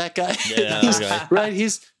her, that guy. Yeah, right.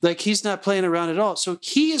 He's not playing around at all. So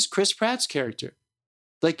he is Chris Pratt's character.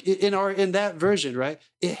 Like in that version, right?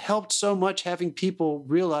 It helped so much having people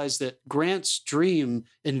realize that Grant's dream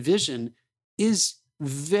and vision is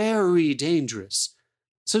very dangerous.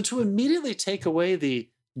 So to immediately take away the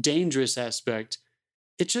dangerous aspect,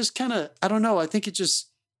 it just kind of, I don't know. I think it just,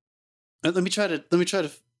 let me try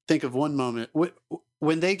to think of one moment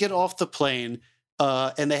when they get off the plane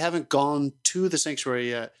and they haven't gone to the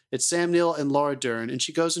sanctuary yet. It's Sam Neill and Laura Dern, and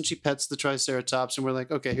she goes and she pets the Triceratops, and we're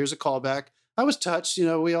like, okay, here's a callback. I was touched.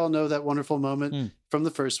 We all know that wonderful moment from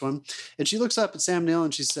the first one. And she looks up at Sam Neill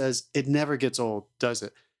and she says, it never gets old, does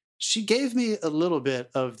it? She gave me a little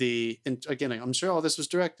bit of and again, I'm sure all this was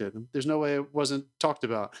directed. There's no way it wasn't talked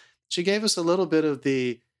about. She gave us a little bit of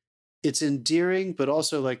it's endearing, but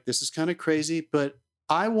also like, this is kind of crazy. But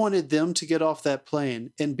I wanted them to get off that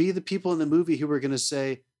plane and be the people in the movie who were going to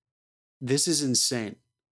say, this is insane.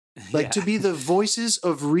 Like to be the voices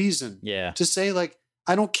of reason. Yeah. To say like,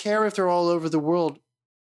 I don't care if they're all over the world.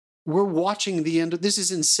 We're watching the end. This is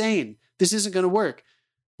insane. This isn't going to work.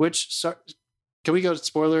 Can we go to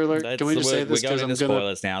spoiler alert? Can we just say this? We're going into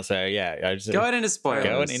spoilers now. So yeah, going into spoilers.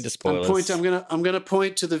 Going into spoilers. I'm gonna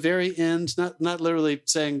point to the very end. Not literally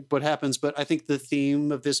saying what happens, but I think the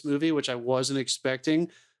theme of this movie, which I wasn't expecting,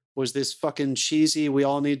 was this fucking cheesy. We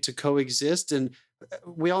all need to coexist, and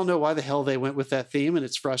we all know why the hell they went with that theme, and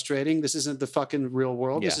it's frustrating. This isn't the fucking real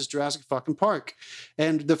world. This is Jurassic fucking Park,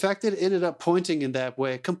 and the fact that it ended up pointing in that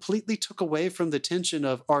way completely took away from the tension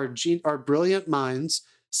of our brilliant minds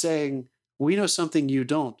saying, we know something you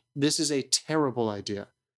don't. This is a terrible idea.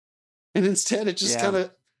 And instead, it just kind of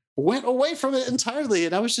went away from it entirely.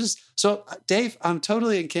 And I was so Dave, I'm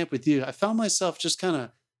totally in camp with you. I found myself just kind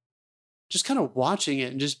of watching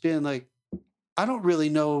it and just being like, I don't really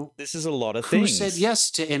know. This is a lot of who things. said yes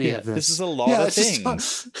to any of this. This is a lot of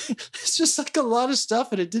things. It's just like a lot of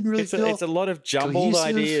stuff, and it didn't really feel. It's a lot of jumbled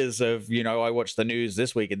cohesive ideas of, I watched the news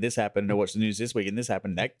this week and this happened. I watched the news this week and this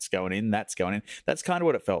happened. That's going in. That's going in. That's kind of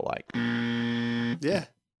what it felt like. Yeah.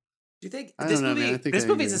 Do you think this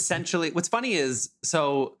movie is essentially, what's funny is,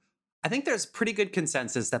 so I think there's pretty good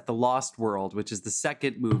consensus that The Lost World, which is the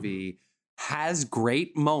second movie, has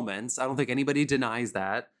great moments. I don't think anybody denies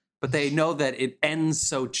that, but they know that it ends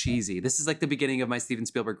so cheesy. This is like the beginning of my Steven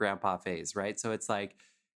Spielberg grandpa phase, right? So it's like,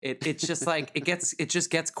 it's just like, it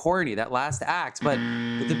just gets corny, that last act. But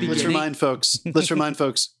at the beginning. Let's remind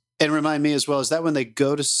folks, and remind me as well, is that when they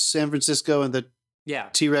go to San Francisco and the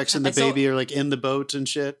T-Rex and the baby are like in the boat and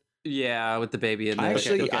shit? Yeah, with the baby in there. I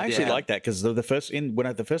actually like that because the first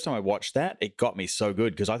time I watched that, it got me so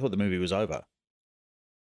good because I thought the movie was over.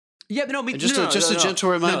 Yeah, but a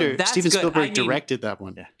gentle reminder: Steven Spielberg directed that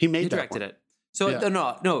one. Yeah. He directed it. So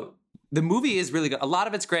no, the movie is really good. A lot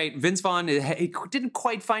of it's great. Vince Vaughn, he didn't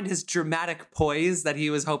quite find his dramatic poise that he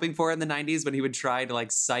was hoping for in the 90s when he would try to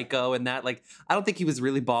like Psycho and that. Like, I don't think he was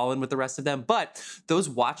really balling with the rest of them. But those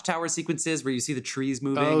Watchtower sequences where you see the trees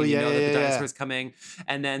moving and you know that the dinosaur's coming,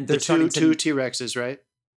 and then there's two T-Rexes, right?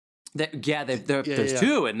 There's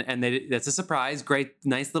two, and that's a surprise. Great,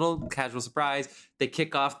 nice little casual surprise. They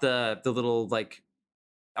kick off the little like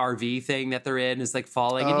RV thing that they're in is like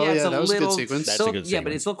falling. And it's that was a good sequence. That's a good sequence. Yeah,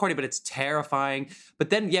 but it's a little corny, but it's terrifying. But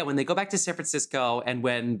then, when they go back to San Francisco and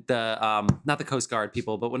when the, not the Coast Guard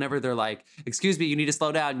people, but whenever they're like, excuse me, you need to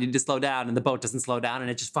slow down, and the boat doesn't slow down, and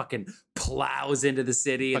it just fucking plows into the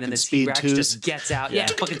city, and then the T-Rex just gets out. Yeah,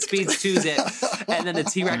 fucking speeds twos it. And then the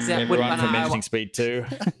T-Rex... Everyone for mentioning Speed 2.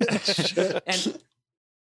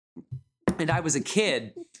 And I was a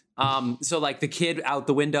kid... so like the kid out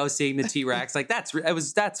the window seeing the T-Rex, like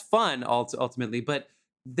that's fun ultimately, but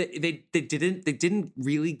they didn't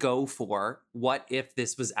really go for what if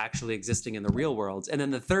this was actually existing in the real world. And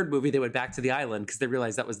then the third movie, they went back to the island because they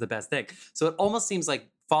realized that was the best thing. So it almost seems like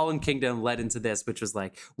Fallen Kingdom led into this, which was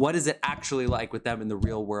like, what is it actually like with them in the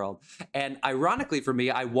real world? And ironically for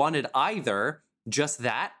me, I wanted either just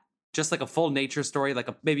like a full nature story, like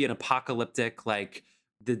maybe an apocalyptic, like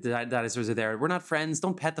the dinosaurs are there. We're not friends.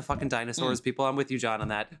 Don't pet the fucking dinosaurs, people. I'm with you, John, on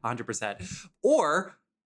that 100%. Or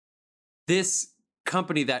this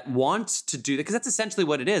company that wants to do that, because that's essentially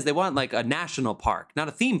what it is. They want like a national park, not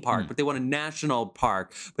a theme park, but they want a national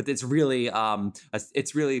park. But it's really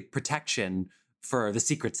protection for the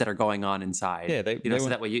secrets that are going on inside. Yeah, so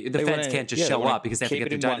that way the feds can't just show up because they have to get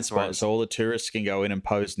their dinosaurs. So all the tourists can go in and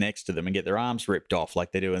pose next to them and get their arms ripped off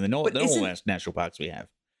like they do in the normal national parks we have.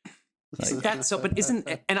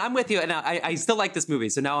 And I'm with you, and I still like this movie.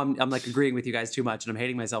 So now I'm like agreeing with you guys too much, and I'm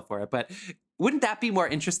hating myself for it. But wouldn't that be more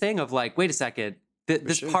interesting? Of like, wait a second,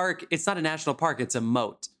 this park, it's not a national park, it's a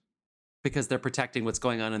moat because they're protecting what's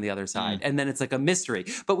going on the other side, and then it's like a mystery.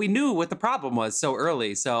 But we knew what the problem was so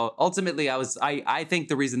early. So ultimately, I think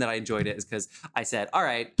the reason that I enjoyed it is because I said, all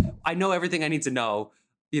right, I know everything I need to know.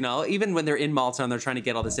 Even when they're in Malta and they're trying to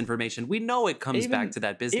get all this information, we know it comes back to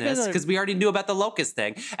that business because we already knew about the locust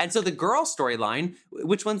thing. And so the girl storyline,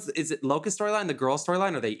 which one's, is it locust storyline, the girl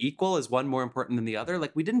storyline? Are they equal? Is one more important than the other?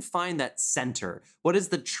 Like, we didn't find that center. What is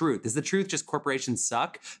the truth? Is the truth just corporations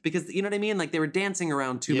suck? Because, you know what I mean? Like, they were dancing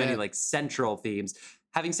around too many, like, central themes.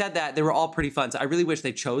 Having said that, they were all pretty fun. So I really wish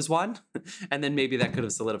they chose one. And then maybe that could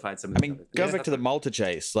have solidified some of the go back to the Malta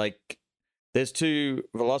chase. Like, there's 2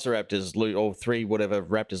 velociraptors, or 3, whatever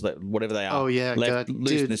raptors, whatever they are. Oh, yeah. Left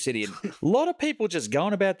loose in the city. And a lot of people just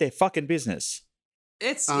going about their fucking business.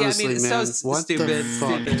 It's Honestly, yeah, I mean, it's man, so what stupid. the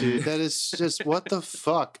fuck, dude? That is just what the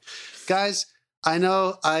fuck, guys. I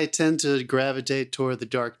know I tend to gravitate toward the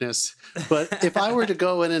darkness, but if I were to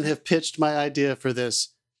go in and have pitched my idea for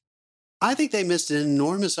this, I think they missed an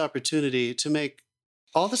enormous opportunity to make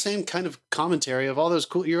all the same kind of commentary of all those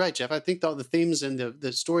cool. You're right, Jeff. I think all the themes and the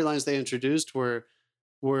storylines they introduced were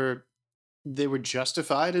they were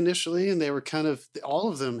justified initially, and they were kind of all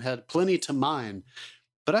of them had plenty to mine.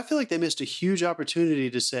 But I feel like they missed a huge opportunity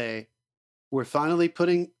to say, we're finally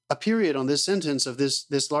putting a period on this sentence of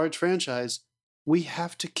this large franchise. We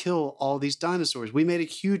have to kill all these dinosaurs. We made a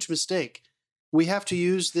huge mistake. We have to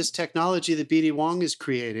use this technology that BD Wong is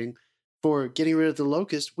creating for getting rid of the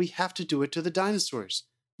locust. We have to do it to the dinosaurs.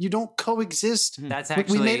 You don't coexist. That's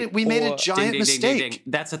actually we made a giant mistake.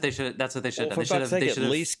 That's what they should. That's what they should. Or Have for fuck's sake, at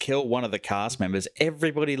least kill one of the cast members.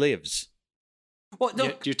 Everybody lives. Well,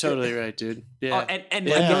 no, You're totally right, dude. Yeah, and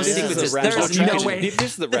Yeah, those yeah. sequences. This There's is the no wrap-up. way.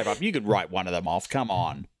 This is the wrap up. You could write one of them off. Come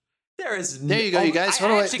on. There is. There you go, you guys.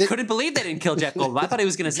 I actually couldn't believe they didn't kill Jeff Goldblum. I thought he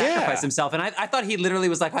was going to sacrifice Yeah. himself, and I thought he literally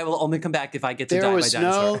was like, "I will only come back if I get to die by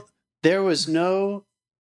dinosaur." There was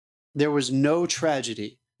no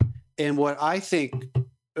tragedy. And what I think,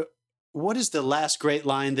 what is the last great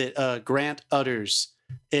line that Grant utters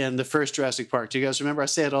in the first Jurassic Park? Do you guys remember? I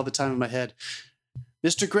say it all the time in my head.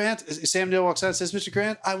 Mr. Grant, Sam Neill walks out and says, Mr.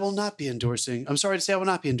 Grant, I'm sorry to say I will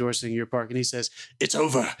not be endorsing your park. And he says, it's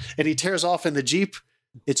over. And he tears off in the Jeep.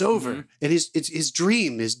 It's over. Mm-hmm. And his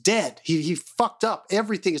dream is dead. He fucked up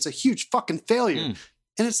everything. It's a huge fucking failure.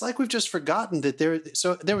 And it's like we've just forgotten that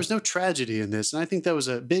there was no tragedy in this. And I think that was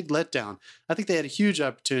a big letdown. I think they had a huge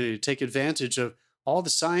opportunity to take advantage of all the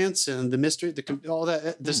science and the mystery, all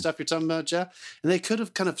that the stuff you're talking about, Jeff. And they could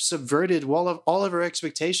have kind of subverted all of our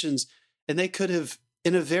expectations. And they could have,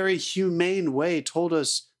 in a very humane way, told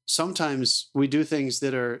us sometimes we do things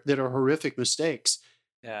that are horrific mistakes.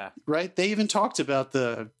 Yeah. Right. They even talked about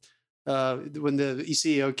when the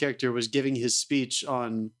CEO character was giving his speech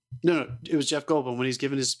on. No, it was Jeff Goldblum when he's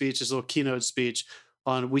giving his speech, his little keynote speech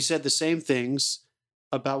on. We said the same things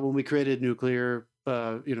about when we created nuclear,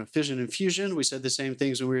 fission and fusion. We said the same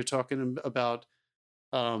things when we were talking about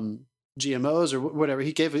GMOs or whatever.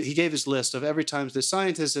 He gave his list of every time the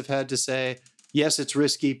scientists have had to say, yes, it's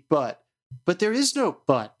risky, but there is no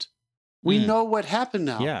but. We know what happened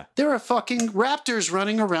now. Yeah. There are fucking raptors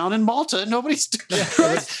running around in Malta. Nobody's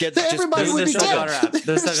Right? Everybody would be dead.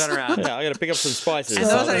 They're still going around. Yeah, I got to pick up some spices. And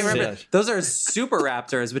those, I remember, those are super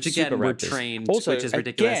raptors, which again Super were raptors. trained, Also, which is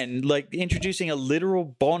ridiculous. Again, like introducing a literal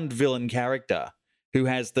Bond villain character who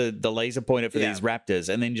has the laser pointer for these raptors,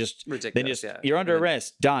 and then just Ridiculous, you're under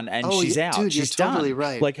arrest, done, and she's out. Dude, she's you're totally done.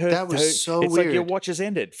 right. Like that was so it's weird. like your watch has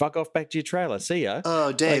ended. Fuck off back to your trailer. See ya.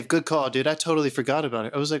 Oh, Dave, good call, dude. I totally forgot about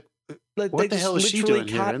it. I was like, Like, what they the hell just is she literally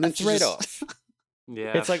doing here? cut And then a she thread just- off.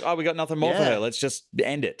 Yeah. It's like, oh, we got nothing more for Yeah. her. Let's just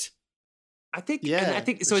end it. I think, Yeah, and I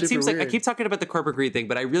think so. it's It seems super like I weird. keep talking about the corporate greed thing,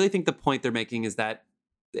 but I really think the point they're making is that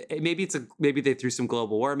maybe they threw some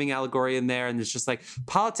global warming allegory in there, and it's just like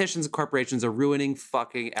politicians and corporations are ruining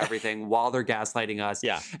fucking everything while they're gaslighting us.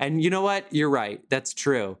 Yeah. And you know what? You're right. That's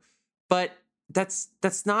true, but that's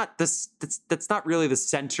not really the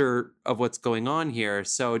center of what's going on here.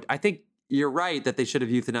 So I think you're right that they should have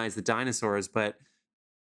euthanized the dinosaurs, but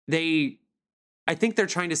I think they're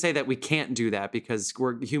trying to say that we can't do that because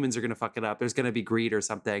humans are going to fuck it up. There's going to be greed or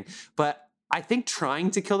something. But I think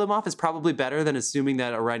trying to kill them off is probably better than assuming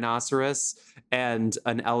that a rhinoceros and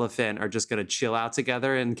an elephant are just going to chill out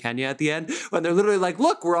together in Kenya at the end when they're literally like,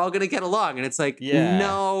 look, we're all going to get along. And it's like,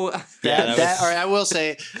 no. Yeah, All right, I will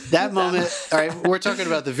say that moment. All right, we're talking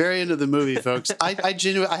about the very end of the movie, folks. I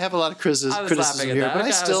genuinely, I have a lot of criticism laughing at here, that. but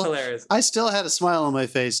Okay, that was hilarious. I still had a smile on my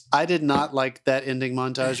face. I did not like that ending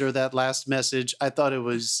montage or that last message. I thought I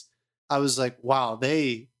was like, wow,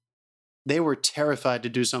 they were terrified to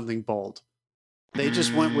do something bold. They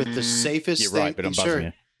just went with the safest You're thing. right, but I'm buzzing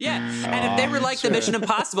you. Yeah. And if they were like the Mission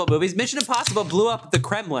Impossible movies, Mission Impossible blew up the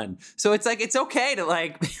Kremlin. So it's like, it's okay to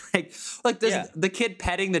like there's the kid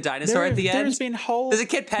petting the dinosaur at the end. There's a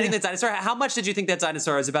kid petting the dinosaur. How much did you think that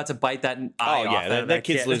dinosaur is about to bite that eye off? That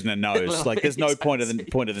kid's losing a nose. Like there's no point of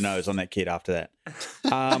the nose on that kid after that.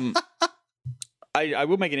 I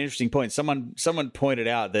will make an interesting point. Someone pointed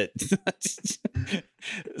out that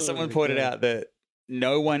that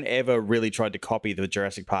no one ever really tried to copy the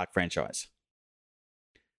Jurassic Park franchise.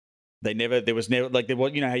 There was never like,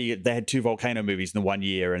 you know how they had 2 volcano movies in the 1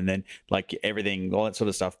 year and then like everything, all that sort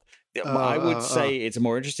of stuff. I would say it's a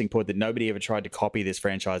more interesting point that nobody ever tried to copy this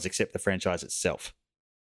franchise except the franchise itself.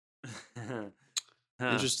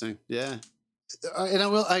 Interesting. Yeah. And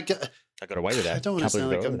I I got away with that. I don't want to Can't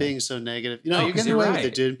believe sound I like got I'm away with being so negative. You know, No, you're 'cause getting away with right.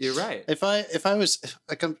 it, dude. You're right. If I was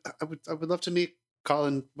like, I would love to meet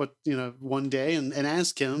Colin, one day and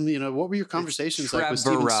ask him, what were your conversations like with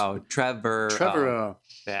Steven? Trevor.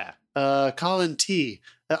 Yeah. Colin T.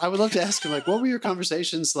 I would love to ask him, like, what were your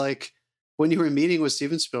conversations like when you were meeting with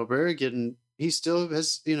Steven Spielberg? And he still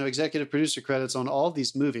has, executive producer credits on all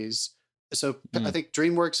these movies. So I think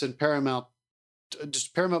DreamWorks and Paramount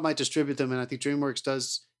might distribute them, and I think DreamWorks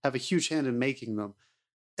does have a huge hand in making them.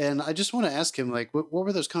 And I just want to ask him, like, what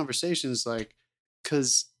were those conversations like?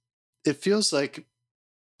 Because it feels like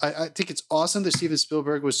I think it's awesome that Steven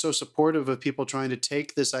Spielberg was so supportive of people trying to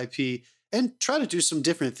take this IP and try to do some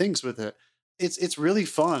different things with it. It's really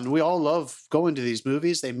fun. We all love going to these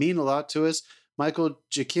movies. They mean a lot to us. Michael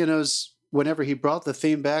Giacchino's, whenever he brought the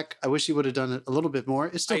theme back, I wish he would have done it a little bit more.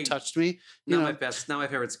 It still touched me. Not my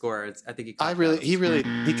favorite score. I think he kind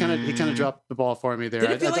of dropped the ball for me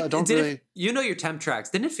there. You know your temp tracks.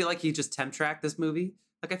 Didn't it feel like he just temp tracked this movie?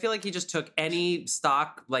 Like, I feel like he just took any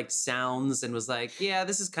stock like sounds and was like, yeah,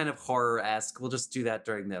 this is kind of horror-esque. We'll just do that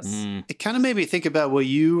during this. It kind of made me think about what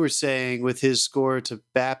you were saying with his score to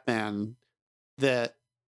Batman, that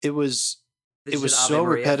it was so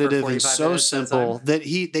repetitive and so simple that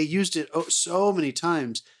they used it so many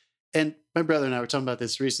times. And my brother and I were talking about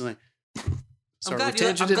this recently. So we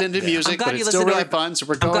tangented into music, but it's still really fun. So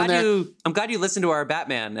we're going there. I'm glad you listened to our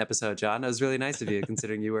Batman episode, John. That was really nice of you,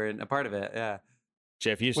 considering you weren't a part of it. Yeah.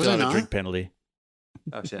 Jeff, you still have a drink penalty.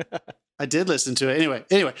 Oh, shit. I did listen to it.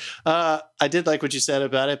 Anyway, I did like what you said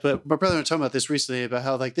about it, but my brother and I were talking about this recently about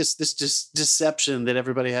how like this just deception that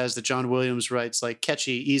everybody has that John Williams writes like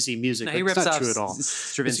catchy, easy music. No, he rips off true at all.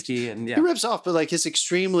 Stravinsky he rips off, but like his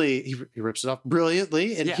he rips it off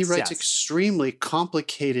brilliantly, and he writes extremely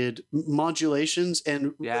complicated modulations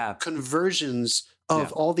and conversions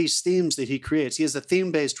of all these themes that he creates. He is a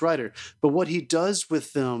theme-based writer, but what he does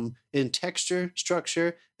with them in texture,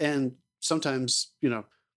 structure, and sometimes,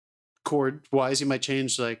 chord-wise, he might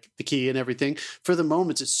change like the key and everything. For the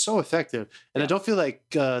moments, it's so effective. And I don't feel like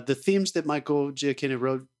the themes that Michael Giacchino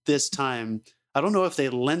wrote this time, I don't know if they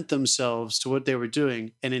lent themselves to what they were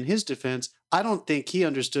doing. And in his defense, I don't think he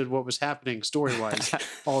understood what was happening story-wise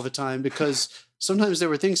all the time, because sometimes there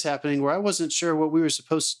were things happening where I wasn't sure what we were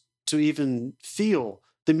supposed to even feel.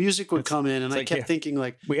 The music would come in, and I kept thinking,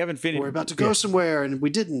 like, we haven't finished. We're about to go somewhere, and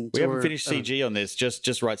we didn't. We haven't finished CG on this.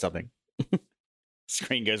 Just write something.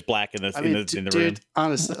 Screen goes black in the room.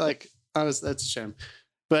 Honestly, that's a shame.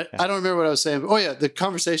 But I don't remember what I was saying. But, the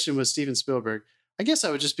conversation with Steven Spielberg. I guess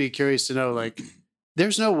I would just be curious to know, like,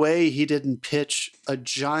 there's no way he didn't pitch a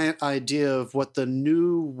giant idea of what the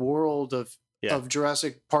new world of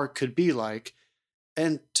Jurassic Park could be like,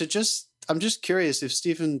 and I'm just curious if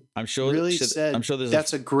Stephen said,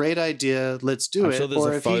 that's a great idea, let's do it. I'm sure there's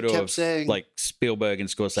a photo of like Spielberg and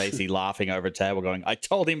Scorsese laughing over a table going, I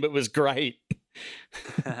told him it was great.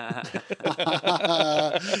 Dave,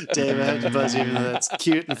 I have to buzz you, even though that's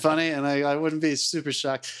cute and funny, and I wouldn't be super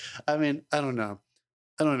shocked. I mean, I don't know.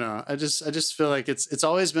 I just feel like it's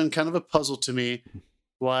always been kind of a puzzle to me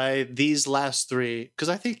why these last three, because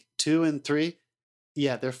I think 2 and 3,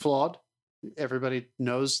 they're flawed. Everybody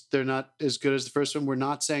knows they're not as good as the first one. We're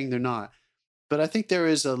not saying they're not. But I think there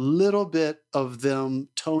is a little bit of them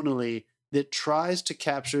tonally that tries to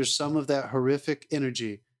capture some of that horrific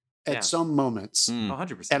energy at some moments.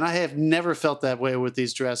 100%. And I have never felt that way with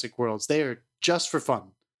these Jurassic Worlds. They are just for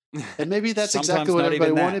fun. And maybe that's exactly what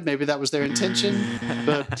everybody wanted. Maybe that was their intention.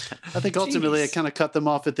 But I think ultimately it kind of cut them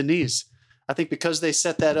off at the knees. I think because they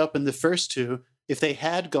set that up in the first 2, if they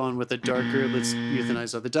had gone with a darker, let's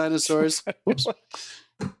euthanize all the dinosaurs. Whoops.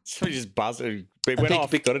 Somebody just buzzed. I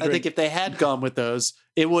think if they had gone with those,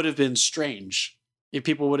 it would have been strange. If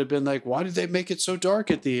people would have been like, why did they make it so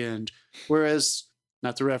dark at the end? Whereas,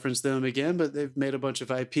 not to reference them again, but they've made a bunch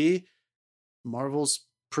of IP. Marvel's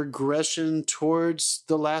progression towards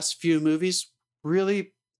the last few movies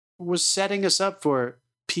really was setting us up for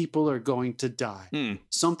people are going to die.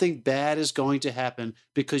 Something bad is going to happen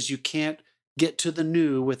because you can't get to the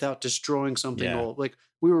new without destroying something old. Like,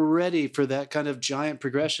 we were ready for that kind of giant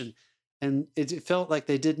progression, and it felt like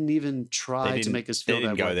they didn't even try to make us feel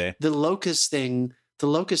that way. There. The locust thing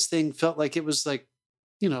felt like it was like,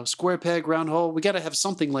 square peg, round hole. We got to have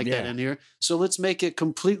something like that in here. So let's make it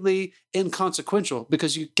completely inconsequential,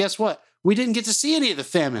 because guess what? We didn't get to see any of the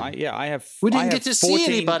famine. We didn't get to see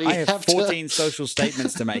anybody. I have 14 social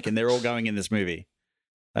statements to make, and they're all going in this movie.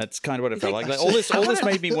 That's kind of what it felt like. All this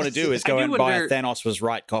made me want to do is go and buy a Thanos was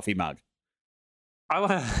right coffee mug. I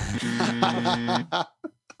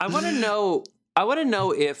want to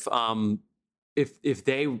know if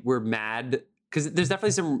they were mad because there's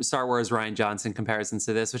definitely some Star Wars Rian Johnson comparisons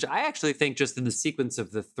to this, which I actually think just in the sequence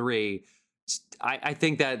of the three, I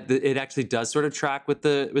think that it actually does sort of track with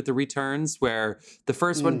the returns, where the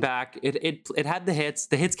first one back, it had the hits.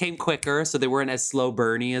 The hits came quicker, so they weren't as slow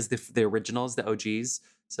burny as the originals, the OGs.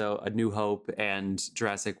 So A New Hope and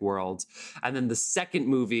Jurassic World. And then the second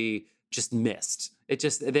movie just missed. It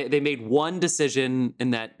just, they made one decision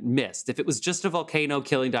and that missed. If it was just a volcano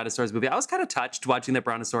killing dinosaurs movie, I was kind of touched watching the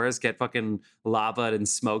Brontosaurus get fucking lava and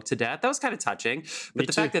smoked to death. That was kind of touching. But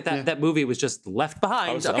the fact that that movie was just left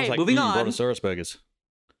behind. I was like, moving on. Brontosaurus burgers.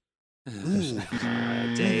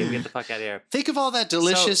 Dave, get the fuck out of here. Think of all that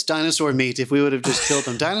delicious dinosaur meat if we would have just killed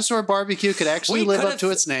them. Dinosaur barbecue could actually live up to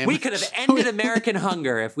its name. We could have ended American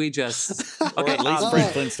hunger if we just... Okay, or at least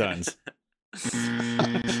Fred Flintstones.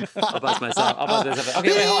 I'll buzz myself. Okay,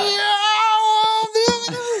 wait, hold on.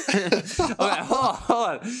 Okay, hold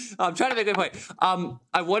on. I'm trying to make a point.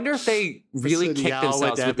 I wonder if they really kicked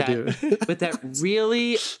themselves with that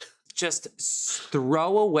really just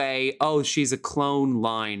throw away, oh, she's a clone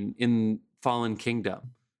line in Fallen Kingdom.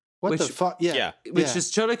 What the fuck? Yeah. Which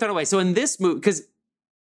is totally thrown away. So in this movie, because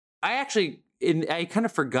I kind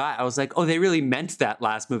of forgot. I was like, oh, they really meant that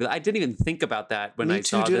last movie. I didn't even think about that when I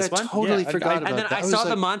saw this one. I totally forgot about that. And then I saw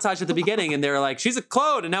the montage at the beginning, and they were like, she's a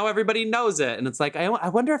clone, and now everybody knows it. And it's like, I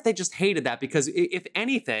wonder if they just hated that, because if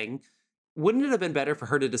anything, wouldn't it have been better for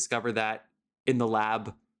her to discover that in the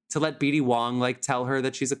lab, to let BD Wong like tell her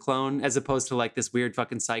that she's a clone, as opposed to like this weird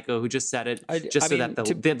fucking psycho who just said it so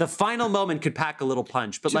that the final moment could pack a little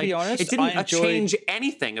punch. But like, be honest, it didn't change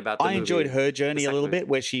anything about the movie. I enjoyed her journey a little bit,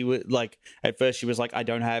 where she would like, at first she was like, I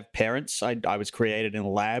don't have parents. I was created in a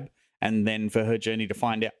lab. And then for her journey to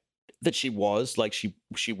find out that she was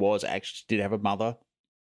actually did have a mother.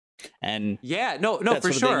 And yeah, no,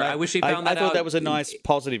 for sure. I wish she found that out. I thought that was a nice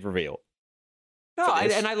positive reveal. No,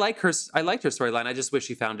 I liked her storyline. I just wish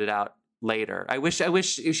she found it out later. I wish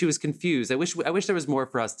she was confused. I wish there was more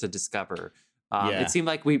for us to discover. It seemed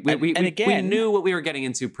like we knew what we were getting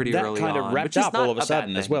into pretty early on. That kind of wrapped up all of a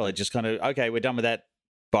sudden as well. It just kind of, okay, we're done with that.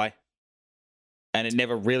 Bye. And it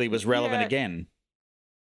never really was relevant again.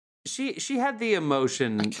 She had the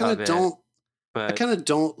emotion of it. I kind of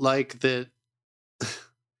don't like that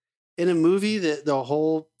in a movie that the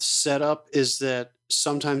whole setup is that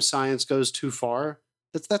sometimes science goes too far.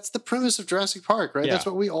 That's the premise of Jurassic Park, right? Yeah. That's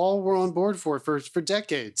what we all were on board for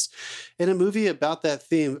decades. In a movie about that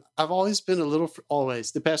theme, I've always been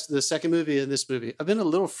the second movie and this movie, I've been a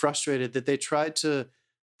little frustrated that they tried to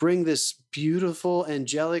bring this beautiful,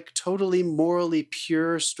 angelic, totally morally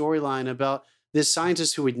pure storyline about this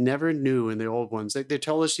scientist who we never knew in the old ones. They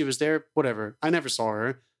told us she was there, whatever. I never saw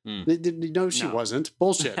her. No, she wasn't.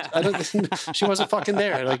 Bullshit. She wasn't fucking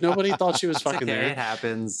there. Like, nobody thought she was fucking there. It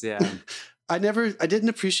happens. Yeah. I didn't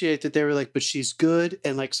appreciate that they were like, but she's good,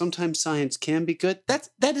 and like sometimes science can be good. That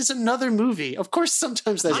is another movie. Of course,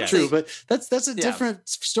 sometimes that's true, but that's a different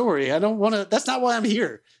story. I don't want to. That's not why I'm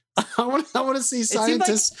here. I want to see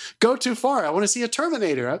scientists go too far. I want to see a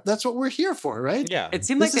Terminator. That's what we're here for, right? Yeah. It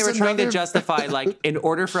seemed like they were trying to justify, like, in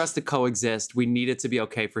order for us to coexist, we needed to be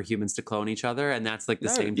okay for humans to clone each other, and that's like the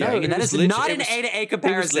same thing. And that is not an A to A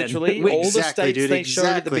comparison. It was literally all the states they showed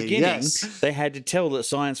at the beginning. They had to tell that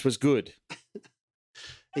science was good.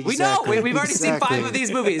 We know. We've already seen 5 of these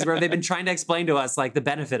movies where they've been trying to explain to us like the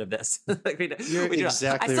benefit of this. I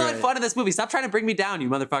still had fun in this movie. Stop trying to bring me down, you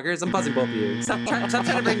motherfuckers. I'm buzzing both of you. Stop trying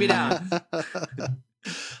to bring me down.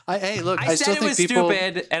 I said it was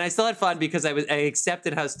stupid, and I still had fun because I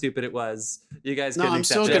accepted how stupid it was. You guys couldn't accept it. I'm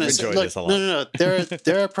still going to enjoy this a lot. No.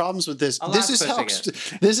 There are problems with this. This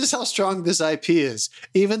is how strong this IP is.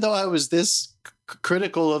 Even though I was this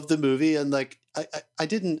critical of the movie, and like I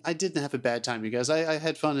didn't have a bad time, you guys. I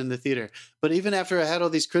had fun in the theater. But even after I had all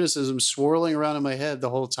these criticisms swirling around in my head the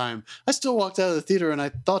whole time, I still walked out of the theater and I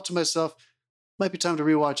thought to myself, might be time to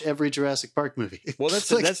rewatch every Jurassic Park movie. Well, that's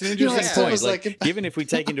an interesting point. Like, given if we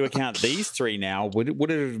take into account these 3 now, would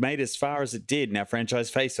it have made as far as it did in our franchise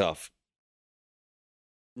face-off?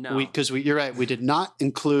 No, because you're right. We did not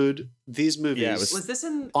include these movies. Yeah, was this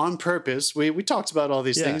on purpose? We talked about all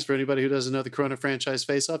these things. For anybody who doesn't know the Corona franchise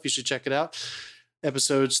face-off, you should check it out.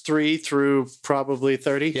 Episodes 3 through probably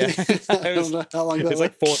 30. Yeah, I don't know how long that was. It was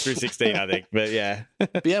like 4 through 16, I think. But yeah,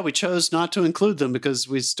 but yeah, we chose not to include them because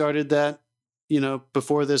we started that,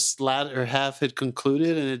 before this latter half had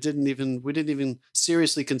concluded, and we didn't even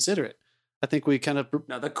seriously consider it. I think we kind of...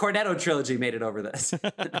 No, the Cornetto trilogy made it over this.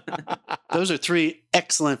 Those are 3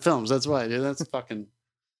 excellent films. That's why, dude. That's fucking...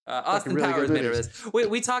 Austin really Powers good made it movies. this.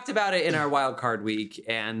 We talked about it in our wild card week,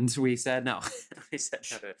 and we said no. We said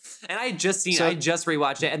no to it. And I just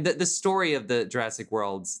rewatched it, and the story of the Jurassic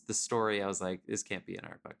Worlds, the story, I was like, this can't be in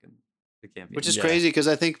our fucking. It can't be. Which is crazy because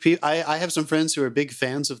I think I have some friends who are big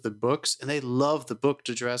fans of the books, and they love the book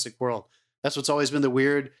to Jurassic World. That's what's always been the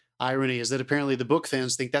weird irony, is that apparently the book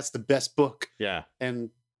fans think that's the best book. Yeah. And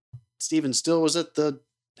Steven still was at the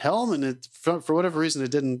helm, and for whatever reason, it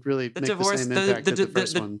didn't really make the same impact that the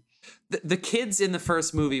first one. The kids in the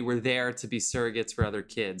first movie were there to be surrogates for other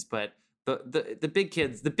kids, but the big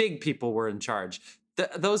kids, the big people were in charge.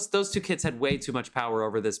 Those two kids had way too much power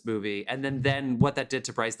over this movie, and then what that did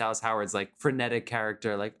to Bryce Dallas Howard's like frenetic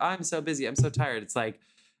character, like I'm so busy, I'm so tired. It's like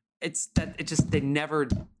it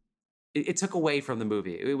took away from the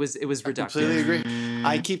movie. It was reductive. I completely agree.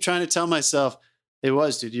 I keep trying to tell myself I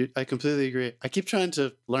completely agree. I keep trying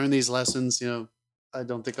to learn these lessons. I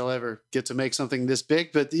don't think I'll ever get to make something this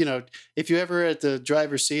big, but if you ever at the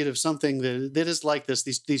driver's seat of something that is like this,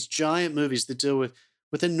 these giant movies that deal with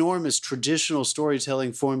enormous traditional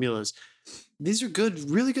storytelling formulas, these are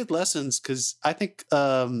really good lessons, because I think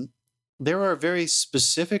there are very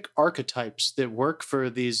specific archetypes that work for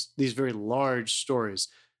these very large stories.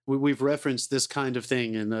 We've referenced this kind of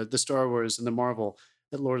thing in the Star Wars and the Marvel,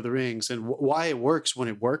 the Lord of the Rings, and why it works when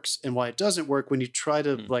it works, and why it doesn't work when you try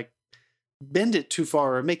to bend it too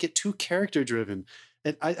far or make it too character driven.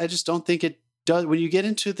 And I just don't think it does. When you get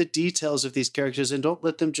into the details of these characters and don't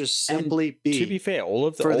let them just simply be. To be fair, all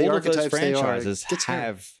of those franchises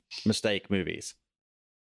have mistake movies.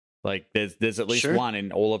 Like there's at least one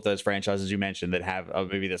in all of those franchises you mentioned that have a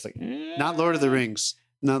movie that's like not Lord of the Rings.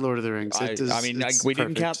 Not Lord of the Rings. We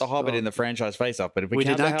didn't count The Hobbit in the franchise face-off, but if we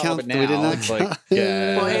count The Hobbit now, we did not it's like...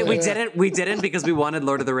 Yeah. Well, hey, we didn't because we wanted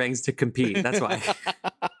Lord of the Rings to compete. That's why.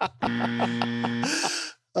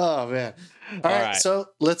 Oh, man. All right, so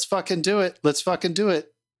let's fucking do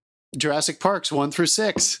it. Jurassic Parks 1 through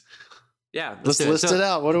 6. Yeah, let's list it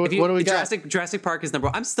out. What do we got? Jurassic Park is number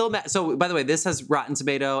one. I'm still mad. So, by the way, this has Rotten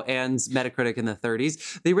Tomato and Metacritic in the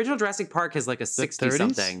 30s. The original Jurassic Park has like a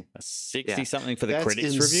 60-something. A 60-something for the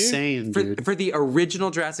critics insane, review? Dude. For the original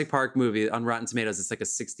Jurassic Park movie on Rotten Tomatoes, it's like a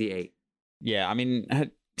 68. Yeah, I mean...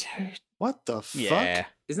 what the fuck? Yeah.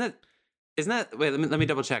 Isn't that... Wait, let me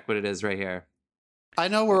double check what it is right here. I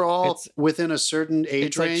know we're all within a certain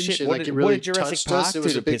age range. Like, and like it really touched us. It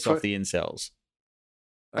was a piss off the incels.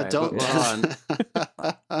 Right, don't.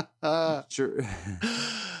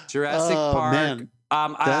 Jurassic Park man.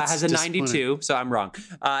 Has a 92, so I'm wrong.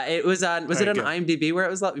 It was on IMDb where it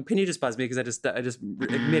was. Can you just buzz me because I just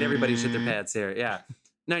made everybody shit their pants here. Yeah,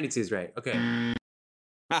 92 is right. Okay.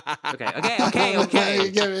 Okay.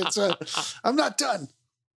 I'm not done.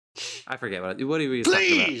 I forget what are we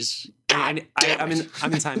Please. talking about? I'm in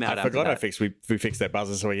timeout. I forgot we fixed that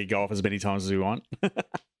buzzer so we could go off as many times as we want.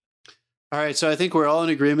 All right, so I think we're all in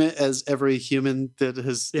agreement, as every human that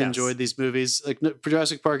has enjoyed these movies. Like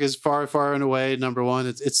Jurassic Park is far, far and away number one.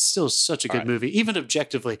 It's still such a good movie, even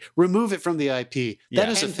objectively. Remove it from the IP. That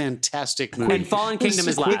is a fantastic movie. And Fallen Kingdom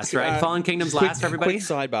is last, right? Fallen Kingdom's last for everybody. Quick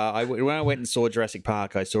sidebar: when I went and saw Jurassic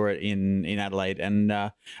Park, I saw it in Adelaide, and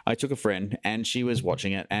I took a friend, and she was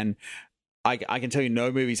watching it, and I can tell you,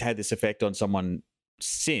 no movie's had this effect on someone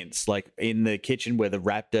since. Like in the kitchen where the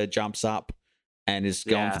raptor jumps up and is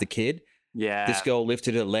going for the kid. Yeah. This girl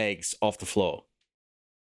lifted her legs off the floor.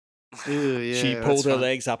 Ooh, yeah, she pulled her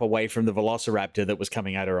legs up away from the velociraptor that was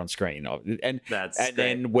coming at her on screen. And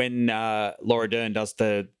then when Laura Dern does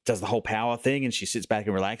the whole power thing and she sits back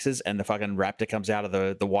and relaxes and the fucking raptor comes out of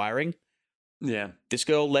the wiring. Yeah. This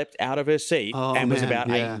girl leapt out of her seat and was about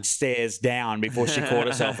 8 stairs down before she caught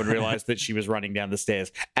herself and realized that she was running down the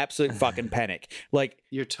stairs. Absolute fucking panic. Like,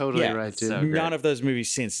 you're totally right, dude. So none of those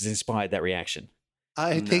movies since has inspired that reaction.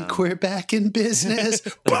 I think we're back in business.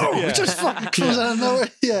 Boom! Just fucking comes out of nowhere.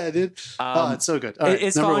 Yeah, dude. It's so good. All right,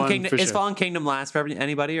 is Fallen Kingdom last for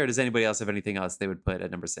anybody, or does anybody else have anything else they would put at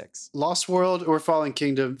number 6? Lost World or Fallen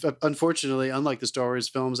Kingdom. Unfortunately, unlike the Star Wars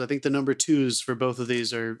films, I think the number 2s for both of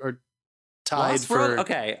these are tied Lost for. World?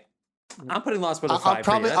 Okay. I'm putting Lost World at 5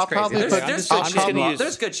 for you. That's I'll crazy. probably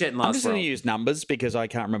There's good shit in Lost World. I'm just going to use numbers because I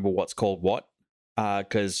can't remember what's called what.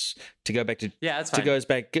 Because to go back to that's fine.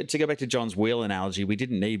 to go back to John's wheel analogy, we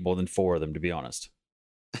didn't need more than 4 of them, to be honest.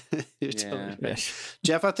 Totally right.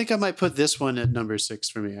 Jeff, I think I might put this one at number 6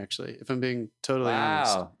 for me, actually, if I'm being totally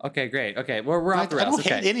honest. Wow. Okay, great. Okay, we're off the rails. I don't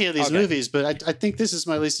hate any of these movies, but I think this is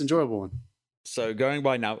my least enjoyable one. So going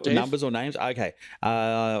by numbers or names, okay.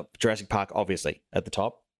 Jurassic Park, obviously, at the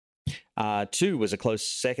top. 2 was a close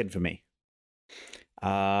second for me.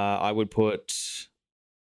 I would put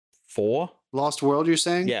 4. Lost World, you're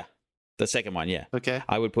saying? Yeah. The second one, yeah. Okay.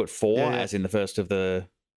 I would put 4 Yeah, yeah. as in the first of the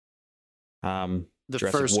The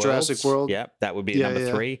Jurassic first Worlds. Jurassic World. Yep, that would be Yeah, number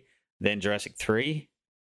yeah. 3. Then Jurassic 3.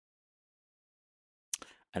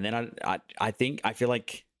 And then I feel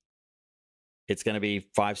like it's going to be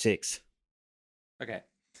 5, 6. Okay.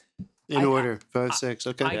 In order. 5, 6.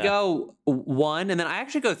 Okay. I go 1, and then I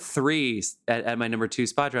actually go 3 at my number 2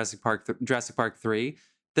 spot, Jurassic Park 3.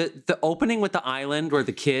 The opening with the island where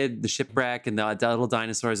the kid, the shipwreck, and the little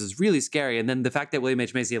dinosaurs is really scary. And then the fact that William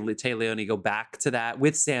H. Macy and Tay Leone go back to that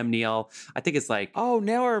with Sam Neill, I think it's like... Oh,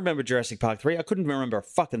 now I remember Jurassic Park 3. I couldn't remember a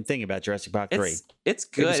fucking thing about Jurassic Park 3. It's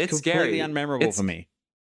good. It's completely scary. unmemorable for me.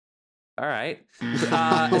 All right.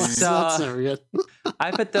 That's never good.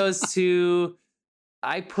 I put those 2...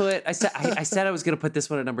 I said I was going to put this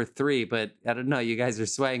one at number 3, but I don't know. You guys are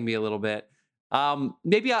swaying me a little bit.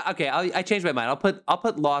 Maybe I changed my mind. I'll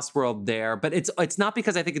put Lost World there, but it's not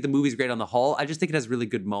because I think the movie's great on the whole. I just think it has really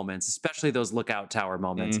good moments, especially those lookout tower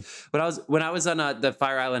moments. When I was on the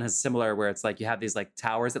Fire Island has similar, where it's like you have these like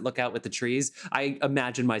towers that look out with the trees. I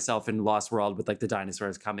imagine myself in Lost World with like the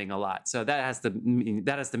dinosaurs coming a lot. So that has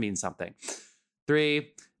to mean something.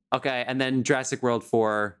 3, okay, and then Jurassic World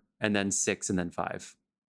 4, and then 6, and then 5.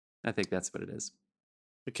 I think that's what it is.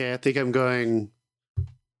 Okay, I think I'm going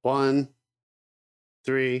 1,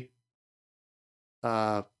 3,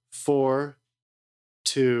 4,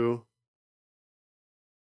 2,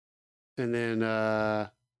 and then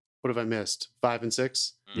what have I missed? 5 and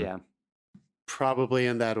 6? Yeah. Probably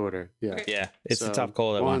in that order. Yeah. Yeah, it's So, a tough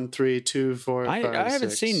call, that one. 1, 3, 2, 4, 5, I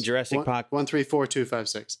haven't 6. seen Jurassic Park. 1, 3, 4, 2, 5,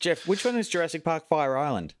 6. Jeff, which one is Jurassic Park Fire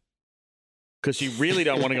Island? Because you really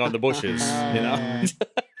don't want to go in the bushes, you know?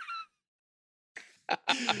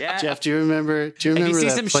 Yeah. Jeff, do you remember If you see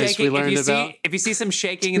that some place shaking, we learned about? if you see some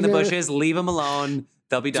shaking in the bushes, leave them alone.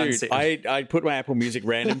 They'll be done Dude, soon. I put my Apple Music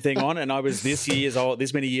random thing on, and I was this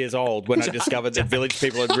many years old when I discovered that Village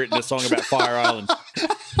People had written a song about Fire Island.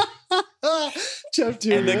 Jeff, do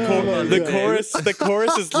you And remember? the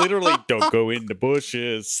chorus is literally "Don't go in the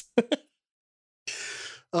bushes."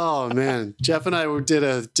 Oh man, Jeff and I did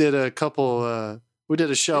a couple. We did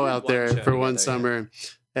a show We did out one there show for one together, summer,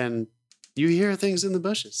 and you hear things in the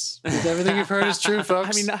bushes. Everything you've heard is true,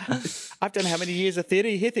 folks. I mean, I've done how many years of theater?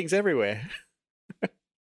 You hear things everywhere. All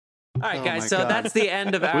right, Oh guys. my So God. that's the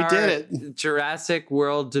end of our did it. Jurassic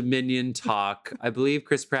World Dominion talk. I believe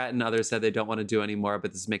Chris Pratt and others said they don't want to do anymore,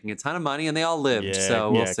 but this is making a ton of money, and they all lived. So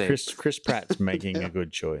we'll see. Chris Pratt's making a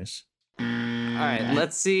good choice. All right,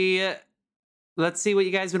 let's see. Let's see what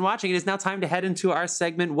you guys have been watching. It is now time to head into our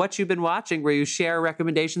segment, What You've Been Watching, where you share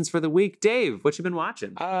recommendations for the week. Dave, what you been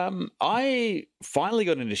watching? I finally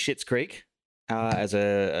got into Schitt's Creek as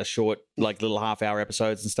a short, like little half-hour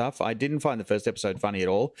episodes and stuff. I didn't find the first episode funny at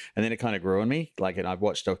all, and then it kind of grew on me. Like, and I've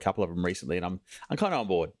watched a couple of them recently, and I'm kind of on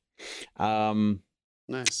board.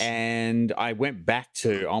 Nice. And I went back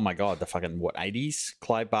to, oh my God, the fucking 80s?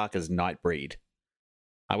 Clive Barker's Nightbreed.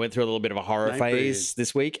 I went through a little bit of a horror phase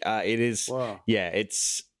this week. It is, Whoa. yeah,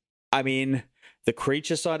 I mean, the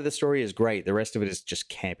creature side of the story is great. The rest of it is just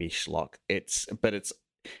campy schlock. It's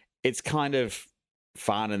kind of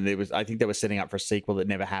fun, and I think they were setting up for a sequel that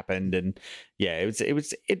never happened. And yeah,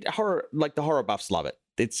 it horror, like the horror buffs love it.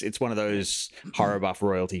 It's one of those horror buff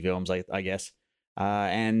royalty films, I guess.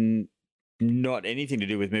 And not anything to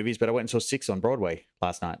do with movies, but I went and saw 6 on Broadway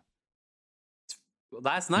last night.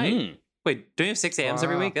 Last night? Wait, don't you have 6 a.m.s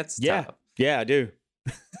every week? That's tough. Yeah, I do.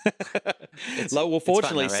 Well,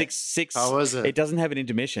 fortunately, fun though, right? 6. How was it? It doesn't have an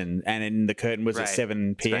intermission, and then the curtain was at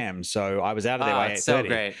 7 p.m. So I was out of there by 8:30. It's so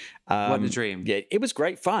great. What a dream. Yeah, it was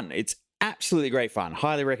great fun. It's absolutely great fun.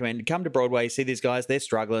 Highly recommend. Come to Broadway, see these guys. They're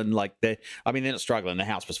struggling. Like they're not struggling. The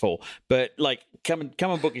house was full, but like come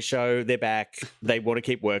and book a show. They're back. They want to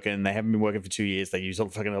keep working. They haven't been working for 2 years. They use all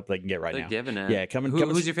the fucking help they can get right They're now. giving it. Yeah, come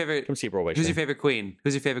Who's your favorite? Come see a Broadway Who's show. your favorite queen?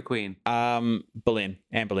 Who's your favorite queen? Anne Boleyn.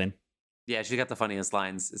 Yeah, she got the funniest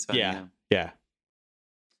lines. It's funny. Yeah.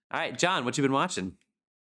 All right, John, what you been watching?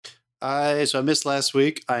 So I missed last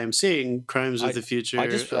week. I am seeing Crimes of the Future. I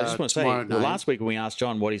just want to say, tomorrow night. last week when we asked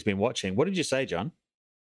John what he's been watching, what did you say, John?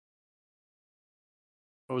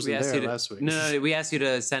 I wasn't there last week. No, we asked you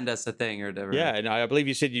to send us a thing or whatever. Yeah, and I believe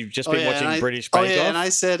you said you've just been watching British Bake Off. Oh yeah, and I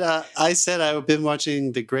said I've been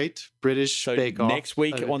watching the Great British Bake Off. Next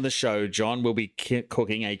week on the show, John will be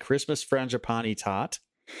cooking a Christmas frangipani tart.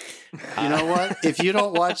 You know what? If you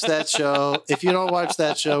don't watch that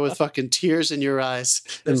show with fucking tears in your eyes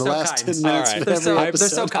in the last 10 minutes of every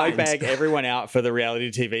episode, I bag everyone out for the reality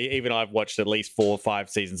TV. Even I've watched at least 4 or 5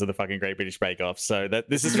 seasons of the fucking Great British Bake Off. So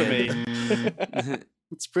this is for me.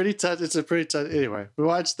 It's pretty tough. It's a pretty tough. Anyway, we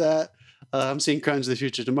watched that. I'm seeing Crimes of the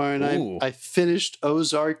Future tomorrow night. Ooh. I finished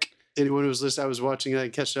Ozark anyone who was listening, I was watching it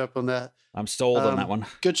and catch up on that. I'm stalled on that one.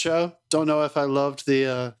 Good show. Don't know if I loved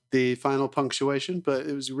the final punctuation, but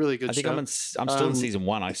it was a really good I think show. I'm still in season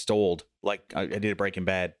 1. I stalled. Like I did a Breaking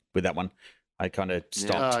Bad with that one. I kind of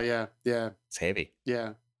stopped. Oh yeah. It's heavy.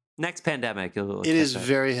 Yeah. Next pandemic. It is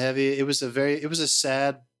very heavy. It was a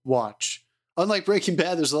sad watch. Unlike Breaking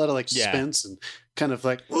Bad, there's a lot of like suspense and kind of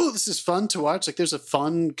like, oh, this is fun to watch. Like there's a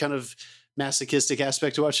fun kind of masochistic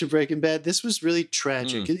aspect to watching Breaking Bad. This was really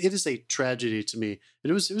tragic. It is a tragedy to me.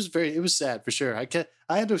 And it was sad for sure. I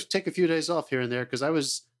had to take a few days off here and there because I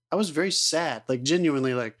was very sad, like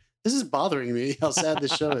genuinely like this is bothering me how sad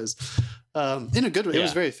this show is. In a good way. It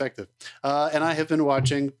was very effective. And I have been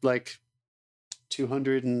watching like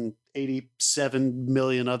 287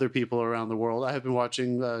 million other people around the world. I have been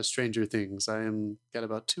watching Stranger Things. I am got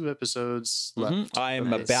about 2 episodes left. I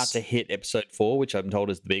am about to hit episode 4, which I'm told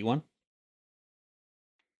is the big one.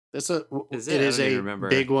 It is a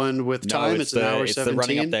big one with time. No, it's an hour 17. It's the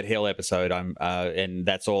running up that hill episode. And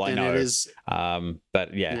that's all I know. It is,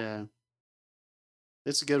 but yeah.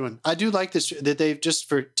 It's a good one. I do like this that they've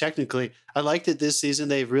I like that this season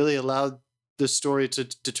they've really allowed the story to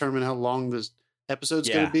determine how long the episode's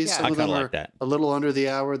going to be. Some of them are a little under the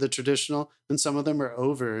hour, the traditional, and some of them are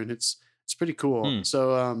over, and it's pretty cool.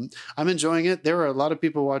 So I'm enjoying it. There are a lot of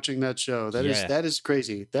people watching that show. That is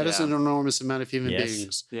crazy. That is an enormous amount of human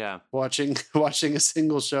beings. Yeah, watching a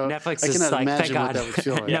single show. Netflix I is cannot like, imagine thank God. what that would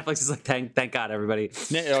feel like. Netflix is like, thank God, everybody.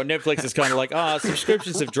 Netflix is kind of like,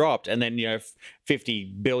 subscriptions have dropped, and then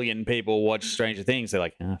 50 billion people watch Stranger Things. They're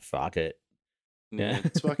like, fuck it. Yeah,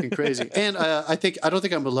 it's fucking crazy. And I don't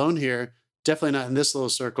think I'm alone here. Definitely not in this little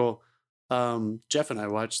circle. Jeff and I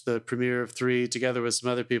watched the premiere of 3 together with some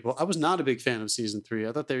other people. I was not a big fan of season 3.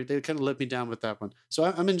 I thought they kind of let me down with that one. So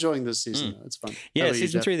I'm enjoying this season. It's fun. Yeah,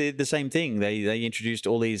 season 3 they did the same thing. They introduced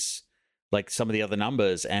all these like some of the other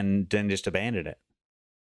numbers and then just abandoned it.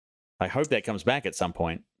 I hope that comes back at some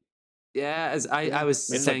point. Yeah, as I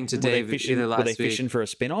was saying to Dave either last week. Were they fishing for a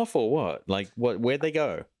spin-off or what? Like where'd they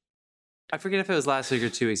go? I forget if it was last week or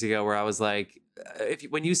 2 weeks ago where I was like,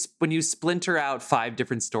 when you splinter out 5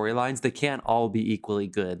 different storylines, they can't all be equally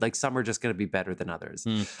good. Like some are just going to be better than others.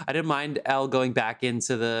 I didn't mind Elle going back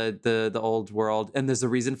into the old world, and there's a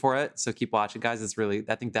reason for it. So keep watching, guys.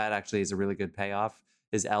 I think that actually is a really good payoff.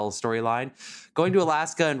 Is Elle's storyline going to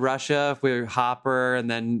Alaska and Russia with Hopper, and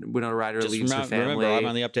then Winona Ryder leaves her family. Remember, I'm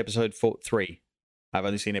only up to episode 3. I've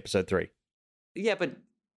only seen episode 3. Yeah, but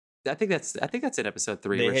I think that's in episode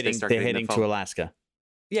 3 where they start they're heading to Alaska.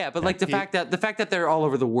 Yeah, but like the fact that they're all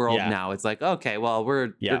over the world now, it's like, okay, well,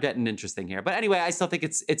 we're getting interesting here. But anyway, I still think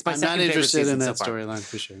it's my second favorite season so far. I'm not interested in that storyline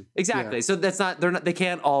for sure. Exactly. Yeah. So they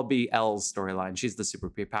can't all be Elle's storyline. She's the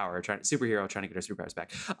superhero trying to get her superpowers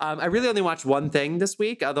back. I really only watched one thing this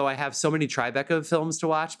week, although I have so many Tribeca films to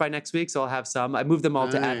watch by next week, so I'll have some. I moved them all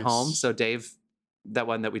to At Home, so Dave, that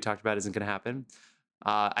one that we talked about isn't going to happen.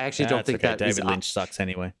 I actually don't think that David Lynch sucks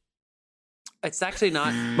anyway. It's actually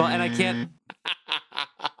not. Well, and I can't.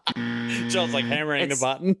 Joel's like hammering the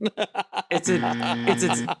button.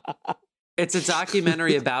 It's a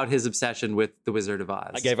documentary about his obsession with the Wizard of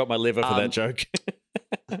Oz. I gave up my liver for that joke.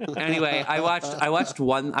 Anyway, I watched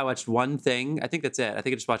one thing. I think that's it. I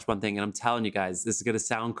think I just watched one thing, and I'm telling you guys, this is gonna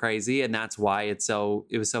sound crazy, and that's why it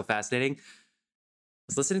was so fascinating. I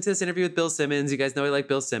was listening to this interview with Bill Simmons. You guys know I like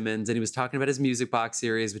Bill Simmons, and he was talking about his Music Box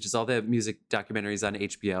series, which is all the music documentaries on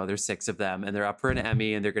HBO. There's 6 of them, and they're up for an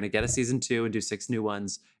Emmy, and they're going to get a season 2 and do 6 new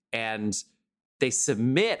ones. And they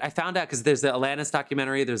submit. I found out because there's the Alanis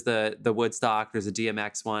documentary, there's the Woodstock, there's a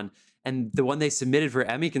DMX one, and the one they submitted for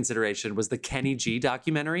Emmy consideration was the Kenny G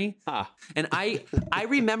documentary. And I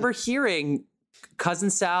remember hearing Cousin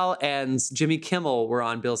Sal and Jimmy Kimmel were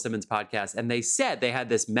on Bill Simmons' podcast, and they said they had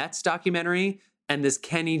this Mets documentary and this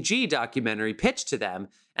Kenny G documentary pitched to them,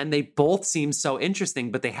 and they both seemed so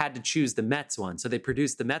interesting, but they had to choose the Mets one. So they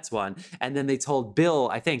produced the Mets one, and then they told Bill,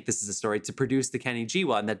 I think this is a story, to produce the Kenny G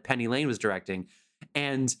one that Penny Lane was directing.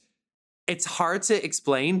 And it's hard to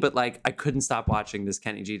explain, but like I couldn't stop watching this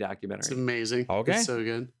Kenny G documentary. It's amazing. Okay. It's so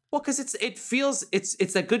good. Well, because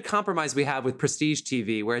it's a good compromise we have with prestige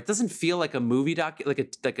TV, where it doesn't feel like a movie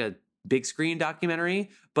like a big screen documentary,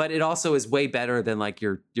 but it also is way better than like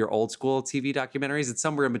your old school TV documentaries. It's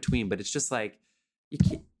somewhere in between, but it's just like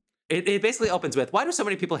it basically opens with, why do so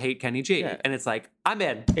many people hate Kenny G? Yeah. And it's like, I'm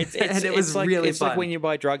in. It was like, really it's fun. Like when you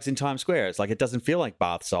buy drugs in Times Square. It's like it doesn't feel like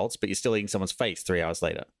bath salts, but you're still eating someone's face 3 hours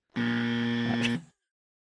later.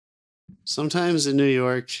 Sometimes in New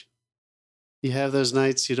York, you have those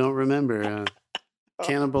nights you don't remember.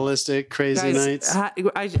 Cannibalistic, crazy nights.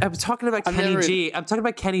 I'm talking about Kenny G. I'm talking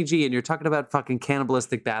about Kenny G, and you're talking about fucking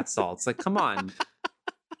cannibalistic bath salts. Like, come on.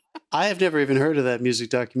 I have never even heard of that music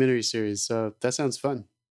documentary series, so that sounds fun.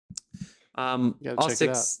 All check it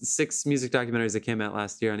out. six music documentaries that came out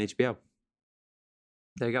last year on HBO.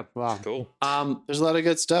 There you go. Wow. Cool. There's a lot of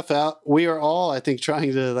good stuff out. We are all, I think,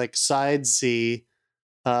 trying to like side see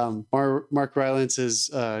Mark Rylance's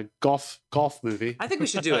golf movie. I think we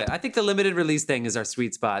should do it. I think the limited release thing is our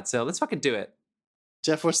sweet spot. So let's fucking do it.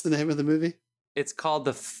 Jeff, what's the name of the movie? It's called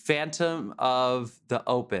The Phantom of the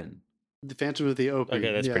Open. The Phantom of the Open.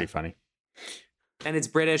 Okay, that's pretty funny. And it's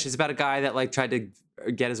British. It's about a guy that like tried to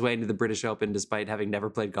get his way into the British Open despite having never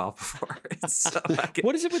played golf before. It's so fucking...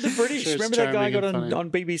 What is it with the British? Sure, it's Remember that guy got charming and on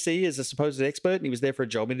BBC as a supposed expert and he was there for a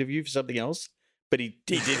job interview for something else, but he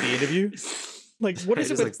did the interview? Like, what is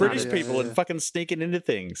it with British people and fucking sneaking into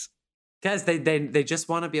things? Guys, they just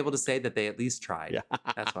want to be able to say that they at least tried. Yeah.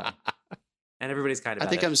 That's why. And everybody's kind of. I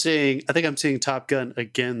think I'm seeing Top Gun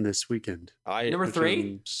again this weekend. Number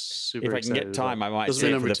 3. Super if I can get time, I might This will see be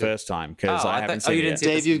it for number the 2. first time because I haven't seen you it didn't yet. see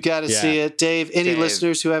it. Dave, you've got to see it. Dave, any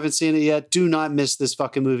listeners who haven't seen it yet, do not miss this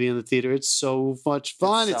fucking movie in the theater. It's so much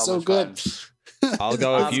fun. It's so much good. I'll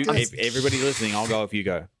go if everybody listening, I'll go if you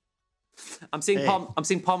go. I'm seeing Paul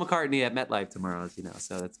McCartney at MetLife tomorrow, as you know,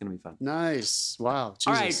 so that's gonna be fun. Nice. Wow. Jesus.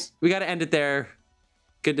 All right, we got to end it there.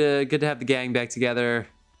 Good to have the gang back together.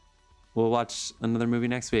 We'll watch another movie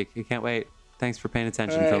next week. I can't wait. Thanks for paying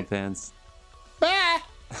attention, film fans.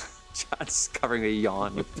 John's covering a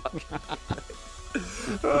yawn. Thank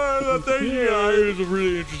you guys. It was a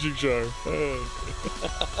really interesting show.